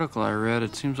that article I read,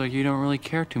 it seems like you don't really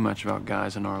care too much about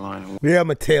guys in our line of work. Yeah,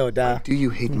 Matilda. Do you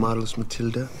hate models,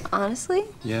 Matilda? Honestly?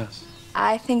 Yes.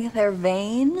 I think they're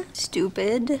vain,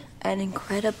 stupid, and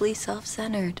incredibly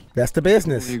self-centered. That's the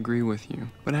business. I agree with you.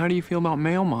 But how do you feel about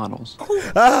male models?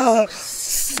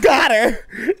 Got her.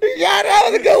 Got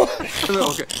her. Go.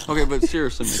 Okay, but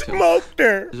seriously, Matil. Smoked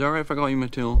her. Is that right if I call you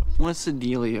Matil? What's the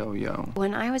dealio, yo?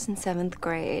 When I was in 7th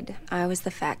grade, I was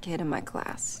the fat kid in my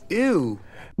class. Ew.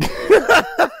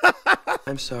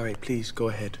 I'm sorry. Please, go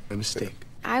ahead. My mistake.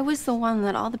 I was the one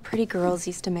that all the pretty girls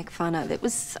used to make fun of. It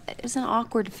was an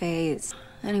awkward phase.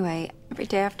 Anyway, every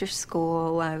day after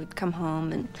school, I would come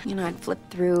home and, I'd flip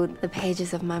through the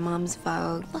pages of my mom's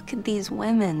Vogue. Look at these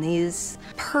women, these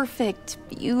perfect,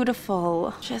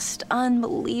 beautiful, just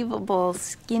unbelievable,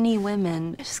 skinny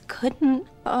women. I just couldn't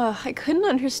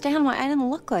understand why I didn't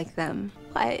look like them.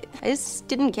 I just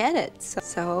didn't get it.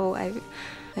 So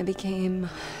I became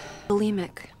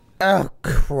bulimic. Oh,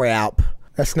 crap.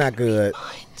 That's not good.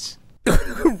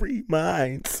 Read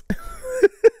minds.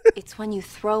 It's when you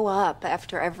throw up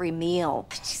after every meal.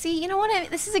 See, you know what?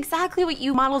 This is exactly what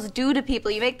you models do to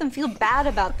people. You make them feel bad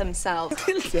about themselves.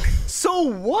 So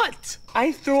what?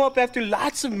 I throw up after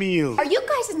lots of meals. Are you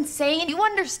guys insane? You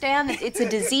understand that it's a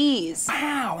disease.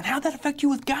 Wow, and how'd that affect you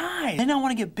with guys? They don't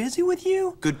want to get busy with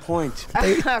you? Good point. All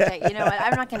right, you know what?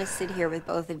 I'm not going to sit here with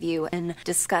both of you and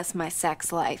discuss my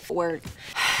sex life or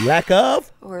lack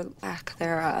of? Or lack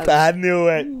thereof. I knew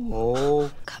it.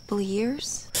 Oh. Couple of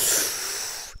years.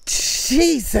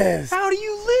 Jesus. How do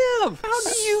you live? How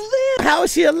do you live? How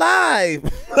is she alive?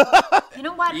 You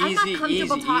know what? I'm not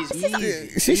comfortable talking.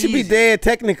 She should be dead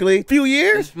technically. Few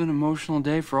years? It's been an emotional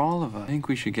day for all of us. I think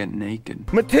we should get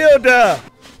naked. Matilda!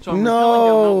 So I'm rappelling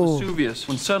down Mount Vesuvius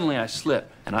when suddenly I slip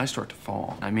and I start to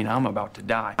fall. I mean, I'm about to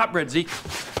die. Hot bread, Zeke.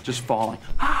 Just falling.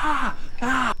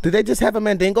 Did they just have a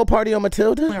Mandingo party on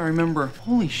Matilda? I remember,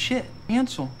 holy shit,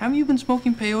 Hansel, haven't you been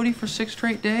smoking peyote for 6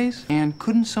 straight days? And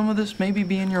couldn't some of this maybe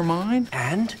be in your mind?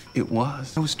 And? It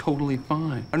was. I was totally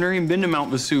fine. I've never even been to Mount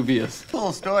Vesuvius.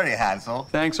 Cool story, Hansel.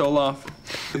 Thanks, Olaf.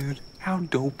 Dude, how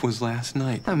dope was last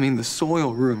night? I mean, the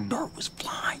soil room. Dirt was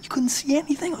flying. You couldn't see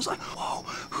anything. I was like, whoa,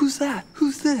 who's that?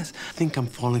 Who's this? I think I'm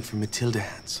falling for Matilda,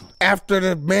 Hansel. After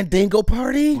the Mandingo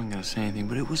party? I wasn't gonna say anything,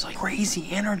 but it was like crazy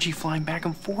energy flying back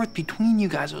and forth between you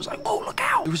guys. I was like, whoa, look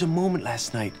out. There was a moment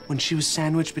last night when she was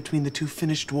sandwiched between the 2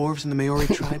 Finnish dwarves and the Maori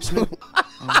tribesmen.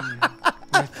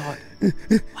 I thought,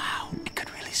 wow, I could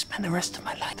really spend the rest of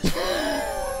my life this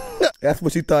way. That's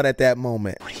what you thought at that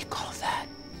moment. What do you call that?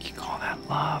 You call that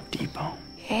love, Depot?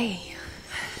 Hey.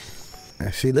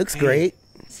 She looks great.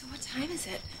 So what time is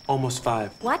it? Almost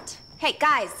 5. What? Hey,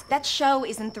 guys, that show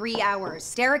is in 3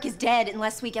 hours. Derek is dead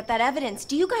unless we get that evidence.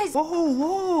 Do you guys...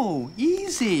 Whoa,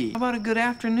 easy. How about a good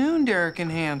afternoon, Derek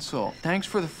and Hansel? Thanks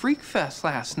for the freak fest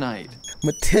last night.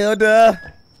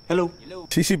 Matilda. Hello.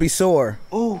 She should be sore.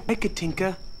 Oh, hi,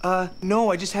 Katinka.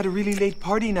 No, I just had a really late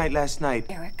party night last night.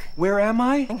 Derek. Where am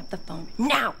I? Hang up the phone.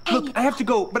 Now! Look, I have to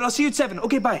go, but I'll see you at 7.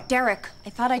 Okay, bye. Derek, I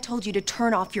thought I told you to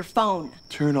turn off your phone.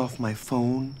 Turn off my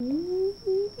phone?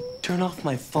 Turn off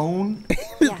my phone?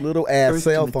 This little ass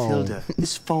cell phone. Matilda,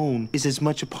 this phone is as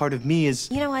much a part of me as...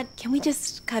 You know what? Can we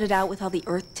just cut it out with all the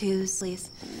Earth twos, please?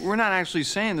 We're not actually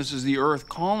saying this is the Earth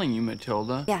calling you,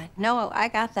 Matilda. Yeah, no, I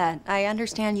got that. I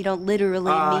understand you don't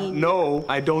literally mean... No,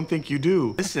 I don't think you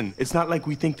do. Listen, it's not like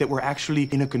we think that we're actually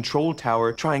in a control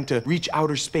tower trying to reach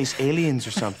outer space aliens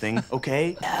or something,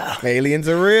 okay? Aliens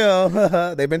are real.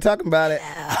 They've been talking about it.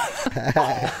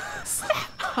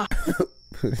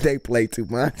 They play too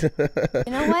much. You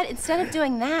know what? Instead of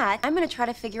doing that, I'm gonna try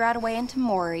to figure out a way into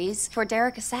Maury's before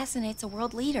Derek assassinates a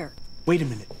world leader. Wait a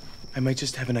minute. I might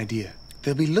just have an idea.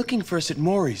 They'll be looking for us at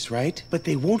Maury's, right? But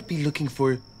they won't be looking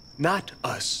for not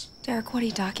us. Derek, what are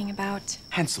you talking about?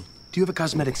 Hansel, do you have a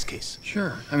cosmetics case?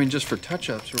 Sure. I mean, just for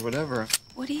touch-ups or whatever.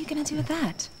 What are you gonna do with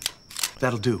that?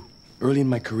 That'll do. Early in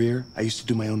my career, I used to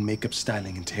do my own makeup,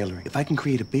 styling, and tailoring. If I can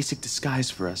create a basic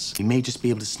disguise for us, we may just be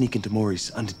able to sneak into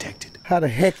Maury's undetected. How the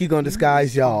heck you gonna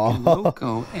disguise y'all?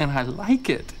 Loco, and I like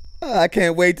it. I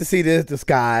can't wait to see this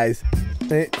disguise.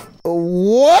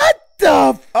 What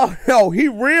the? Oh no, he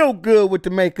real good with the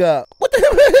makeup. What the?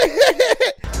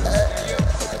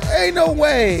 Ain't no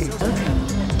way.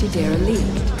 Welcome to Derelict.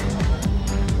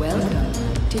 Welcome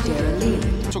to Derelict.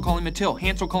 Hansel calling Matil.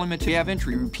 Hansel calling Matil. We have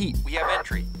entry. Repeat. We have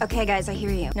entry. Okay, guys, I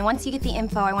hear you. Now, once you get the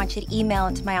info, I want you to email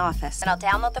it to my office. And I'll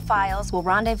download the files. We'll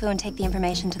rendezvous and take the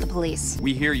information to the police.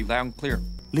 We hear you loud and clear.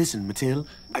 Listen, Matil,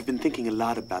 I've been thinking a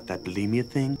lot about that bulimia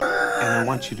thing, and I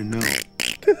want you to know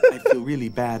I feel really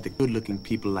bad that good-looking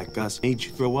people like us made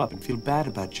you throw up and feel bad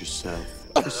about yourself.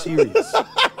 For serious.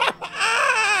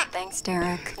 Thanks,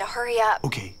 Derek. Now hurry up.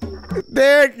 Okay.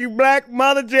 Derek, you black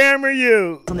mother jammer,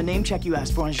 you. On the name check you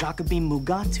asked for on Jacobin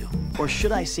Mugatu. Or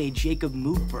should I say Jacob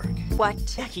Moogberg?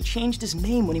 What? Yeah, he changed his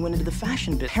name when he went into the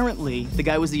fashion biz. Apparently, the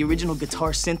guy was the original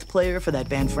guitar synth player for that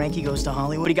band Frankie Goes to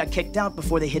Hollywood. He got kicked out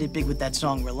before they hit it big with that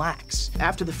song Relax.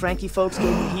 After the Frankie folks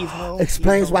gave him heave-ho,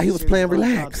 explains why he was playing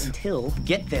Relax. Until,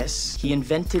 get this, he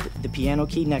invented the piano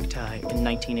key necktie in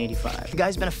 1985. The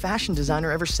guy's been a fashion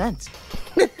designer ever since.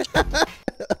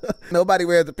 Nobody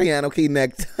wears a piano key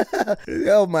necktie.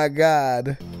 Oh my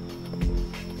God.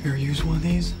 Here, use one of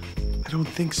these? I don't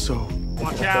think so.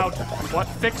 Watch out. What?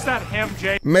 Fix that hem,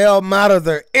 Jay. Male models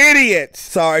are idiots.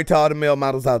 Sorry to all the male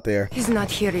models out there. He's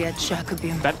not here yet,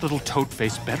 Jacoby. That little toad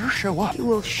face better show up. He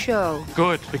will show.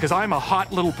 Good, because I'm a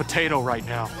hot little potato right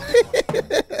now.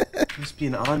 Must be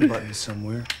an on button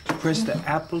somewhere. Press the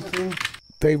apple thing.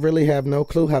 They really have no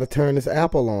clue how to turn this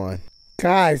apple on.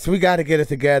 Guys, we got to get it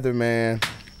together, man.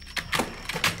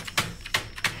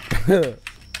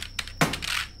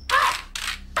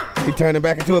 He turned him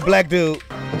back into a black dude.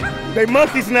 They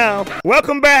monkeys now.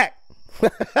 Welcome back.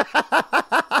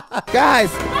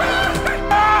 Guys.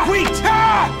 Wait!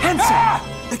 Hanson!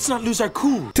 Let's not lose our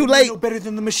cool. Too late. We know better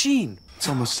than the machine. It's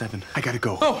almost 7. I gotta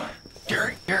go. Oh,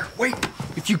 Derek, wait.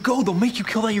 If you go, they'll make you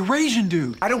kill that Eurasian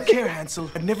dude. I don't care, Hansel.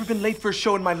 I've never been late for a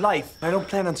show in my life. I don't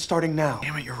plan on starting now.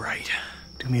 Damn it, you're right.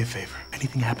 Do me a favor.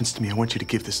 Anything happens to me, I want you to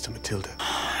give this to Matilda.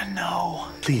 No.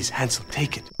 Please, Hansel,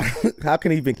 take it. How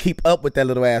can he even keep up with that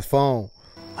little ass phone?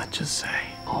 Let's just say,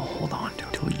 I'll hold on to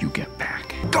it till you get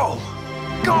back. Go!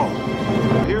 Go!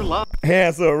 Here live.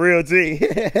 Hansel, a real G.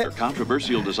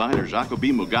 Controversial designer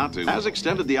Jacobi Mugatu has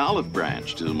extended the olive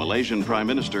branch to Malaysian Prime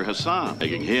Minister Hassan,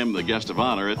 making him the guest of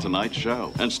honor at tonight's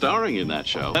show. And starring in that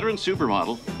show, veteran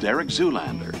supermodel Derek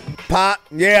Zoolander. Pop,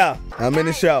 yeah, I'm in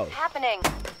the show. What's happening?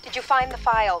 Did you find the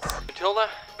files? Matilda,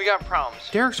 we got problems.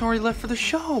 Derek's already left for the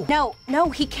show. No,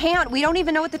 he can't. We don't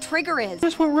even know what the trigger is. He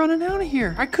just went running out of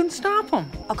here. I couldn't stop him.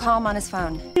 I'll call him on his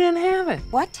phone. He didn't have it.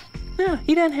 What? Yeah,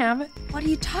 he didn't have it. What are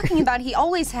you talking about? He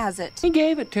always has it. He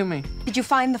gave it to me. Did you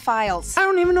find the files? I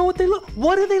don't even know what they look.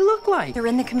 What do they look like? They're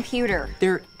in the computer.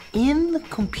 They're in the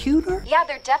computer? Yeah,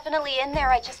 they're definitely in there.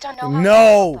 I just don't know how.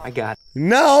 No. I got it.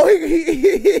 No,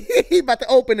 he about to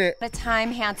open it. At a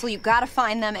time, Hansel, you gotta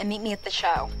find them and meet me at the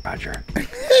show. Roger.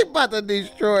 He about to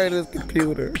destroy this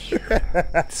computer.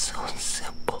 That's so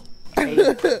simple. Hey,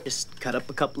 just cut up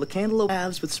a couple of cantaloupe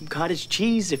halves with some cottage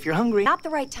cheese if you're hungry. Not the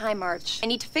right time, Arch. I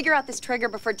need to figure out this trigger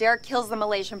before Derek kills the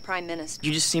Malaysian Prime Minister.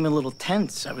 You just seem a little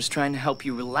tense. I was trying to help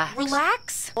you relax.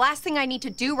 Relax? The last thing I need to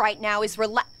do right now is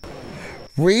relax.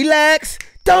 Relax.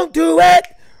 Don't do it.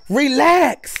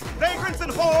 Relax. Vagrants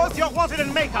and whores, you're wanted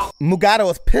in makeup. Mugato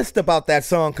was pissed about that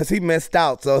song because he missed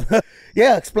out. So,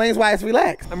 yeah, explains why it's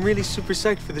relaxed. I'm really super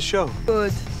psyched for the show.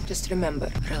 Good. Just remember,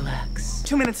 relax.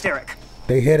 2 minutes, Derek.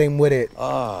 They hit him with it.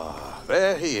 Ah,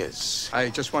 there he is. I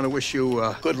just want to wish you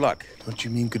good luck. Don't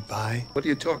you mean goodbye? What are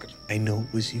you talking? I know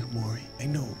it was you, Maury. I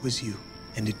know it was you.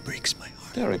 And it breaks my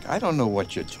heart. Derek, I don't know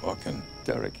what you're talking.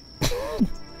 Derek,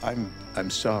 I'm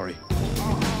sorry.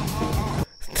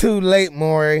 It's too late,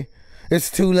 Maury. It's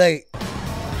too late.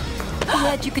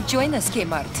 Glad you could join us,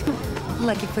 Kmart.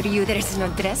 Lucky for you, there is no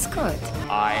dress code.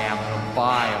 I am the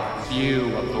vile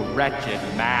few of the wretched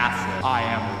masses. I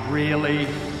am really,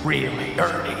 really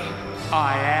dirty.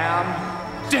 I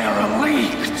am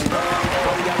derelict.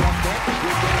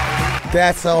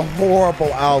 That's a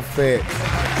horrible outfit.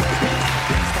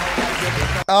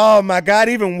 Oh my God,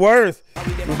 even worse.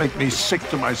 You make me sick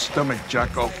to my stomach,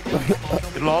 Jacko.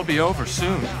 It'll all be over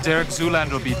soon. Derek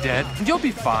Zoolander will be dead, and you'll be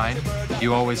fine.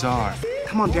 You always are.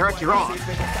 Come on, Derek, you're on.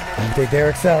 Okay,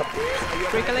 Derek's up.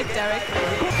 Break a leg, Derek.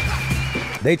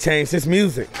 They changed his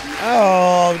music.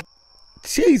 Oh,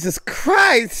 Jesus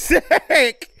Christ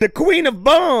sake. The Queen of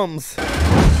Bums.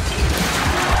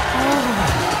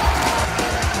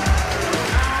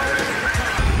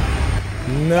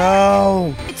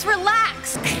 No. It's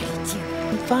relaxed.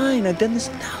 I'm fine. I've done this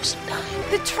 1,000 times.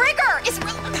 The trigger is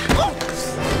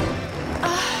relaxed.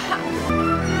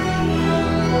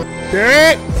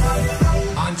 Derek.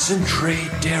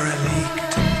 Concentrate,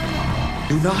 derelict.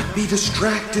 Do not be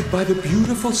distracted by the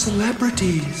beautiful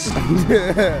celebrities.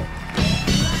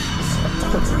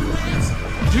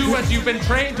 Do as you've been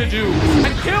trained to do,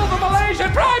 and kill the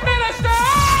Malaysian Prime Minister!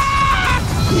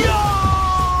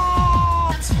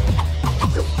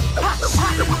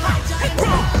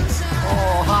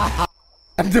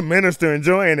 The minister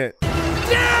enjoying it.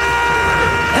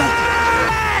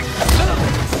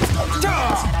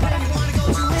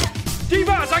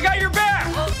 Divas, I got your back!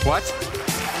 What?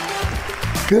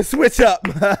 Good switch up.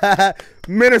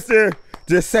 Minister,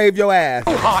 just save your ass.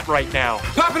 So hot right now.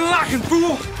 Pop and lock and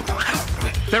fool!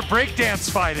 They're breakdance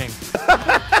fighting.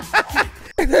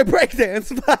 They're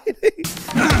breakdance fighting.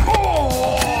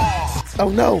 Oh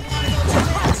no.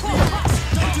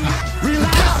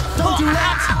 Relax. Don't do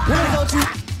that.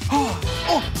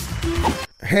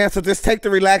 Hansel, just take the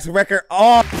relaxed record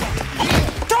off.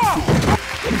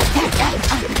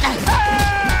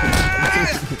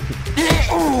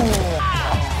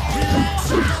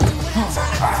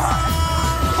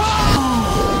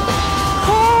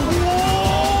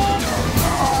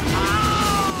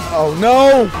 Oh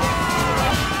no!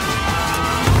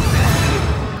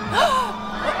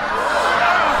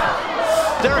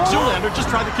 Derek Zoolander just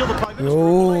tried to kill the Prime Minister.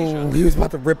 Oh, he was about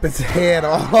to rip his head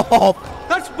off.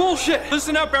 That's bullshit.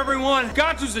 Listen up, everyone.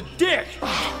 Gotsu's a dick.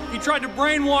 He tried to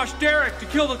brainwash Derek to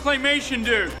kill the claymation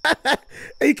dude.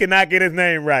 He cannot get his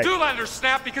name right. Zoolander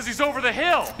snapped because he's over the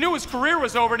hill. Knew his career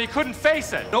was over and he couldn't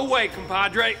face it. No way,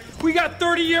 compadre. We got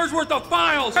 30 years worth of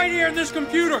files right here in this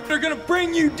computer. They're gonna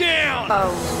bring you down.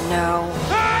 Oh no.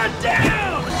 Ah,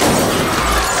 down!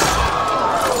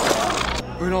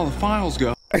 Where'd all the files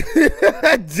go?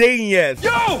 Genius. Yo!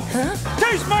 Huh?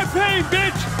 Taste my pain,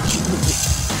 bitch!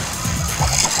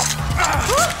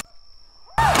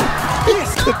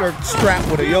 Took her strapped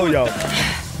with a yo-yo.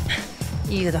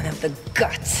 You don't have the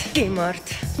guts.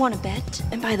 Gamart. Want a bet?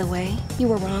 And by the way, you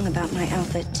were wrong about my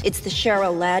outfit. It's the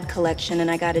Cheryl Ladd collection,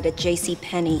 and I got it at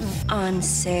JCPenney on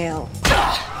sale.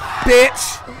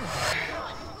 Bitch.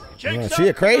 Oh, she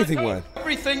a crazy one.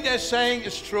 Everything they're saying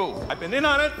is true. I've been in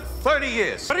on it 30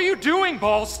 years. What are you doing,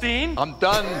 Ballstein? I'm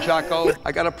done, Jocko.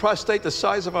 I got a prostate the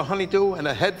size of a honeydew and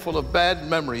a head full of bad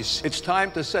memories. It's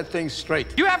time to set things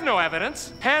straight. You have no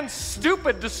evidence. Hans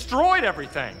Stupid destroyed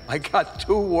everything. I got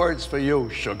 2 words for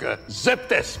you, sugar. Zip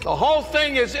this. The whole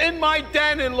thing is in my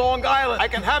den in Long Island. I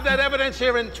can have that evidence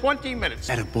here in 20 minutes.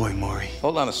 Attaboy, Maury.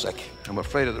 Hold on a sec. I'm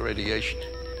afraid of the radiation.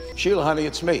 Sheila, honey,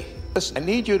 it's me. Listen, I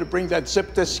need you to bring that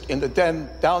zip disk in the den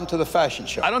down to the fashion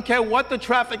show. I don't care what the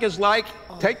traffic is like.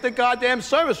 Take the goddamn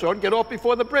service road and get off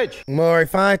before the bridge. Maury,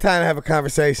 find time to have a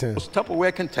conversation. Those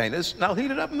Tupperware containers, and I'll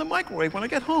heat it up in the microwave when I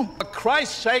get home. For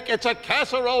Christ's sake, it's a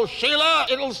casserole, Sheila.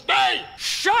 It'll stay.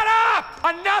 Shut up!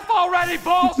 Enough already,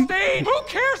 Ballstein! Who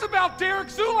cares about Derek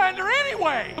Zoolander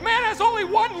anyway? The man has only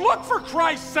one look, for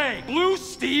Christ's sake. Blue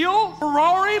Steel,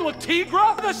 Ferrari, La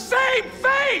Tigra, the same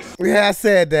face! Yeah, I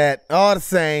said that. All the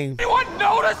same. Anyone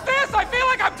notice this? I feel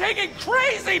like I'm taking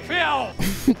crazy pills!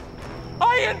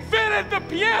 I invented the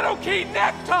piano key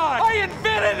necktie! I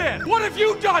invented it! What have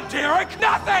you done, Derek?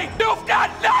 Nothing! You've done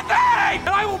nothing! And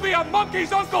I will be a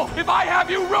monkey's uncle if I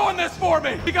have you ruin this for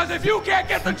me! Because if you can't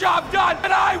get the job done,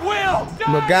 then I will!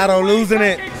 Magato losing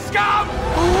it. Scum!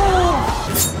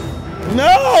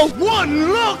 No!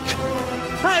 One look!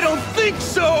 I don't think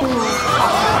so!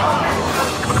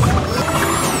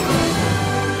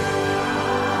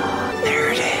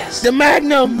 There it is. The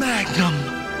Magnum! Magnum!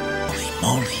 Holy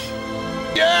moly.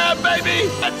 Yeah, baby!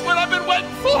 That's what I've been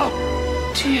waiting for!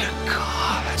 Dear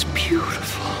God, that's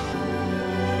beautiful.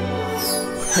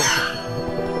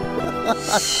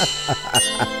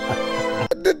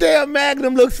 The damn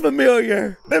Magnum looks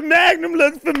familiar. The Magnum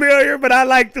looks familiar, but I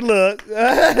like the look.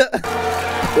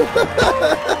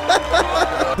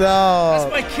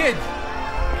 That's my kid.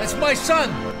 That's my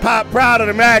son. Pop proud of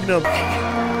the Magnum.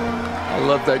 I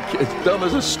love that kid. Dumb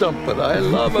as a stump, but I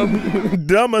love him.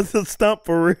 Dumb as a stump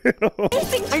for real.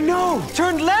 I know.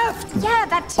 Turned left. Yeah,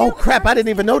 that too. Oh crap, I didn't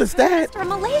even notice that. From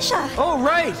Malaysia. Oh,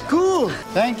 right. Cool.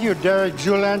 Thank you, Derek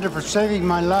Zoolander, for saving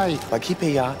my life.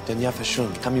 Pakipeya dan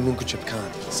Yafashun, kami mengucapkan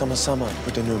sama-sama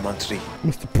Perdana Menteri.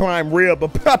 Mr. Prime Rib,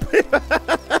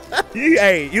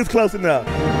 hey, you was close enough.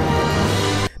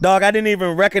 Dog, I didn't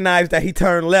even recognize that he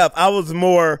turned left. I was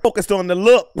more focused on the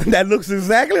look. That looks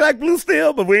exactly like Blue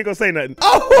Steel, but we ain't gonna say nothing.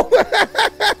 Oh!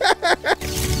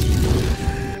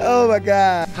 Oh my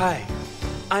God. Hi,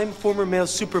 I'm former male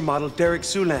supermodel Derek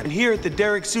Zoolander. And here at the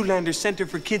Derek Zoolander Center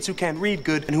for Kids Who Can't Read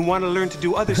Good and who want to learn to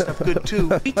do other stuff good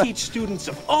too, we teach students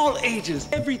of all ages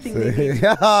everything they need.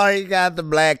 Oh, he got the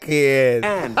black kid.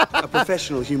 And a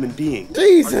professional human being.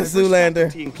 Jesus,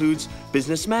 Zoolander. Includes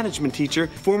business management teacher,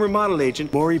 former model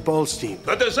agent Maury Ballstein.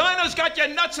 The designer's got your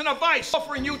nuts in a vice,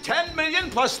 offering you $10 million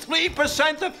plus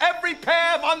 3% of every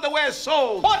pair of underwear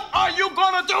sold. What are you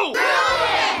gonna do?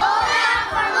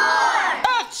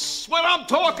 That's what I'm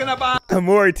talking about.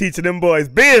 Maury teaching them boys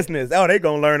business. Oh, they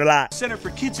gonna learn a lot. Center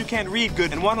for Kids Who Can't Read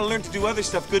Good and want to learn to do other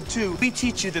stuff good too. We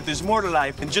teach you that there's more to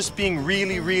life than just being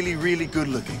really, really, really good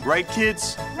looking. Right,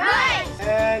 kids? Right!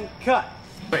 And cut.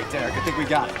 Wait, Derek, I think we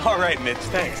got it. All right, Mitch,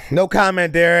 thanks. No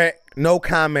comment, Derek. No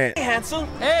comment. Hey, Hansel.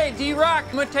 Hey, D-Rock,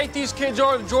 I'm gonna take these kids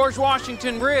over to George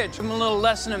Washington Bridge. Give them a little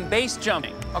lesson in base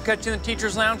jumping. I'll catch you in the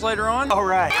teacher's lounge later on. All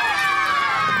right.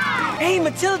 Hey,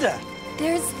 Matilda.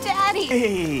 There's Daddy.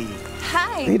 Hey.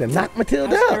 Hi. He done knocked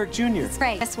Matilda That's up. Derek Jr. That's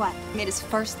right. Guess what? He made his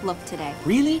first look today.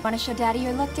 Really? Want to show Daddy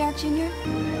your look, Derek Jr.?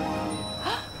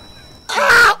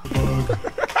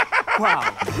 Wow.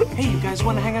 Hey, you guys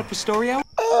want to hang out for story hour?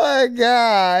 Oh my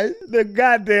God. The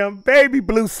goddamn baby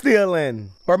blue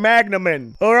stealing. Or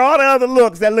Magnumin. Or all the other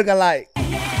looks that look alike.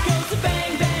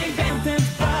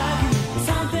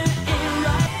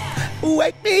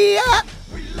 Wake me up.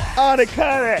 Oh, they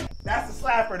cut it. That's the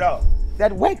slapper though.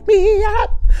 That wake me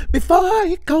up before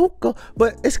you go.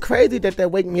 But it's crazy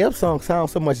that Wake Me Up song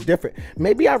sounds so much different.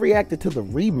 Maybe I reacted to the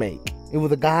remake. It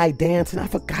was a guy dancing. I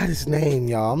forgot his name,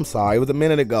 y'all. I'm sorry. It was a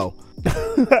minute ago.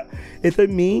 Is it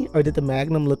me or did the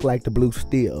Magnum look like the blue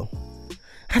steel?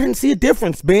 I didn't see a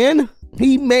difference, Ben.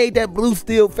 He made that blue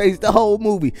steel face the whole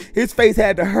movie. His face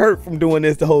had to hurt from doing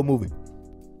this the whole movie.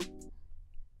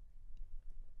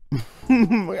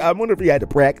 I wonder if he had to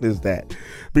practice that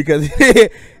because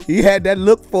he had that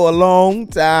look for a long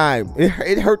time.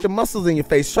 It hurt the muscles in your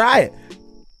face. Try it.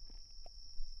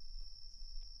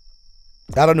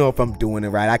 I don't know if I'm doing it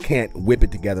right. I can't whip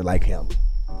it together like him.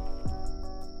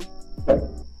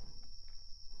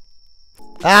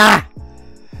 I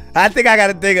think I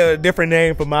gotta think of a different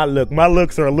name for my look. My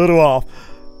looks are a little off.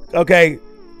 Okay,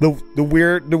 the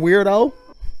weirdo.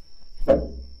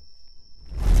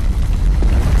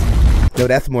 No,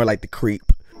 that's more like the creep.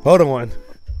 Hold on.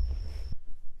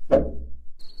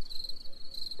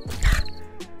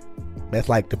 That's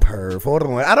like the perv. Hold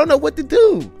on. I don't know what to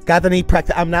do. Guys, I need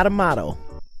practice. I'm not a model.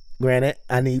 Granted,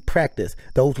 I need practice.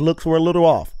 Those looks were a little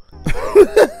off.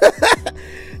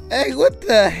 Hey, what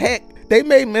the heck? They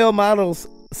made male models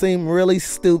seem really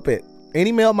stupid.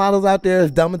 Any male models out there as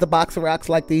dumb as a box of rocks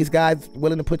like these guys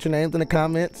willing to put your names in the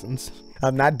comments?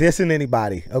 I'm not dissing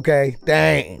anybody, okay?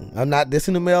 Dang. I'm not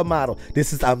dissing the male model.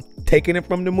 I'm taking it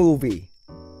from the movie.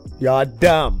 Y'all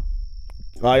dumb.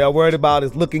 All y'all worried about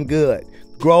is looking good.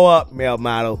 Grow up, male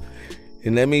model.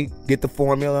 And let me get the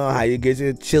formula on how you get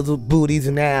your chiseled booties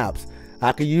and abs.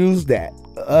 I could use that.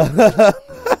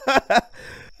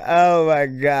 Oh my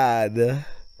God.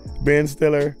 Ben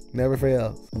Stiller never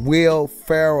fails. Will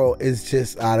Ferrell is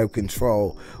just out of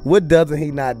control. What doesn't he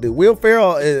not do? Will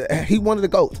Ferrell he one of the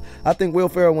GOATs. I think Will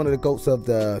Ferrell one of the GOATs of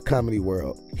the comedy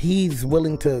world. He's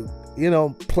willing to,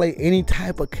 play any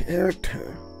type of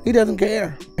character. He doesn't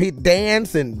care. He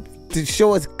dance and to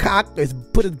show his cock,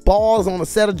 put his balls on a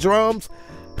set of drums.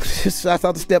 Shouts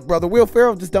out to Step Brother. Will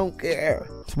Ferrell just don't care.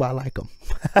 That's why I like him.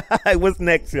 What's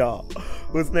next, y'all?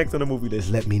 What's next on the movie list?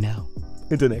 Let me know.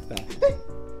 Until next time.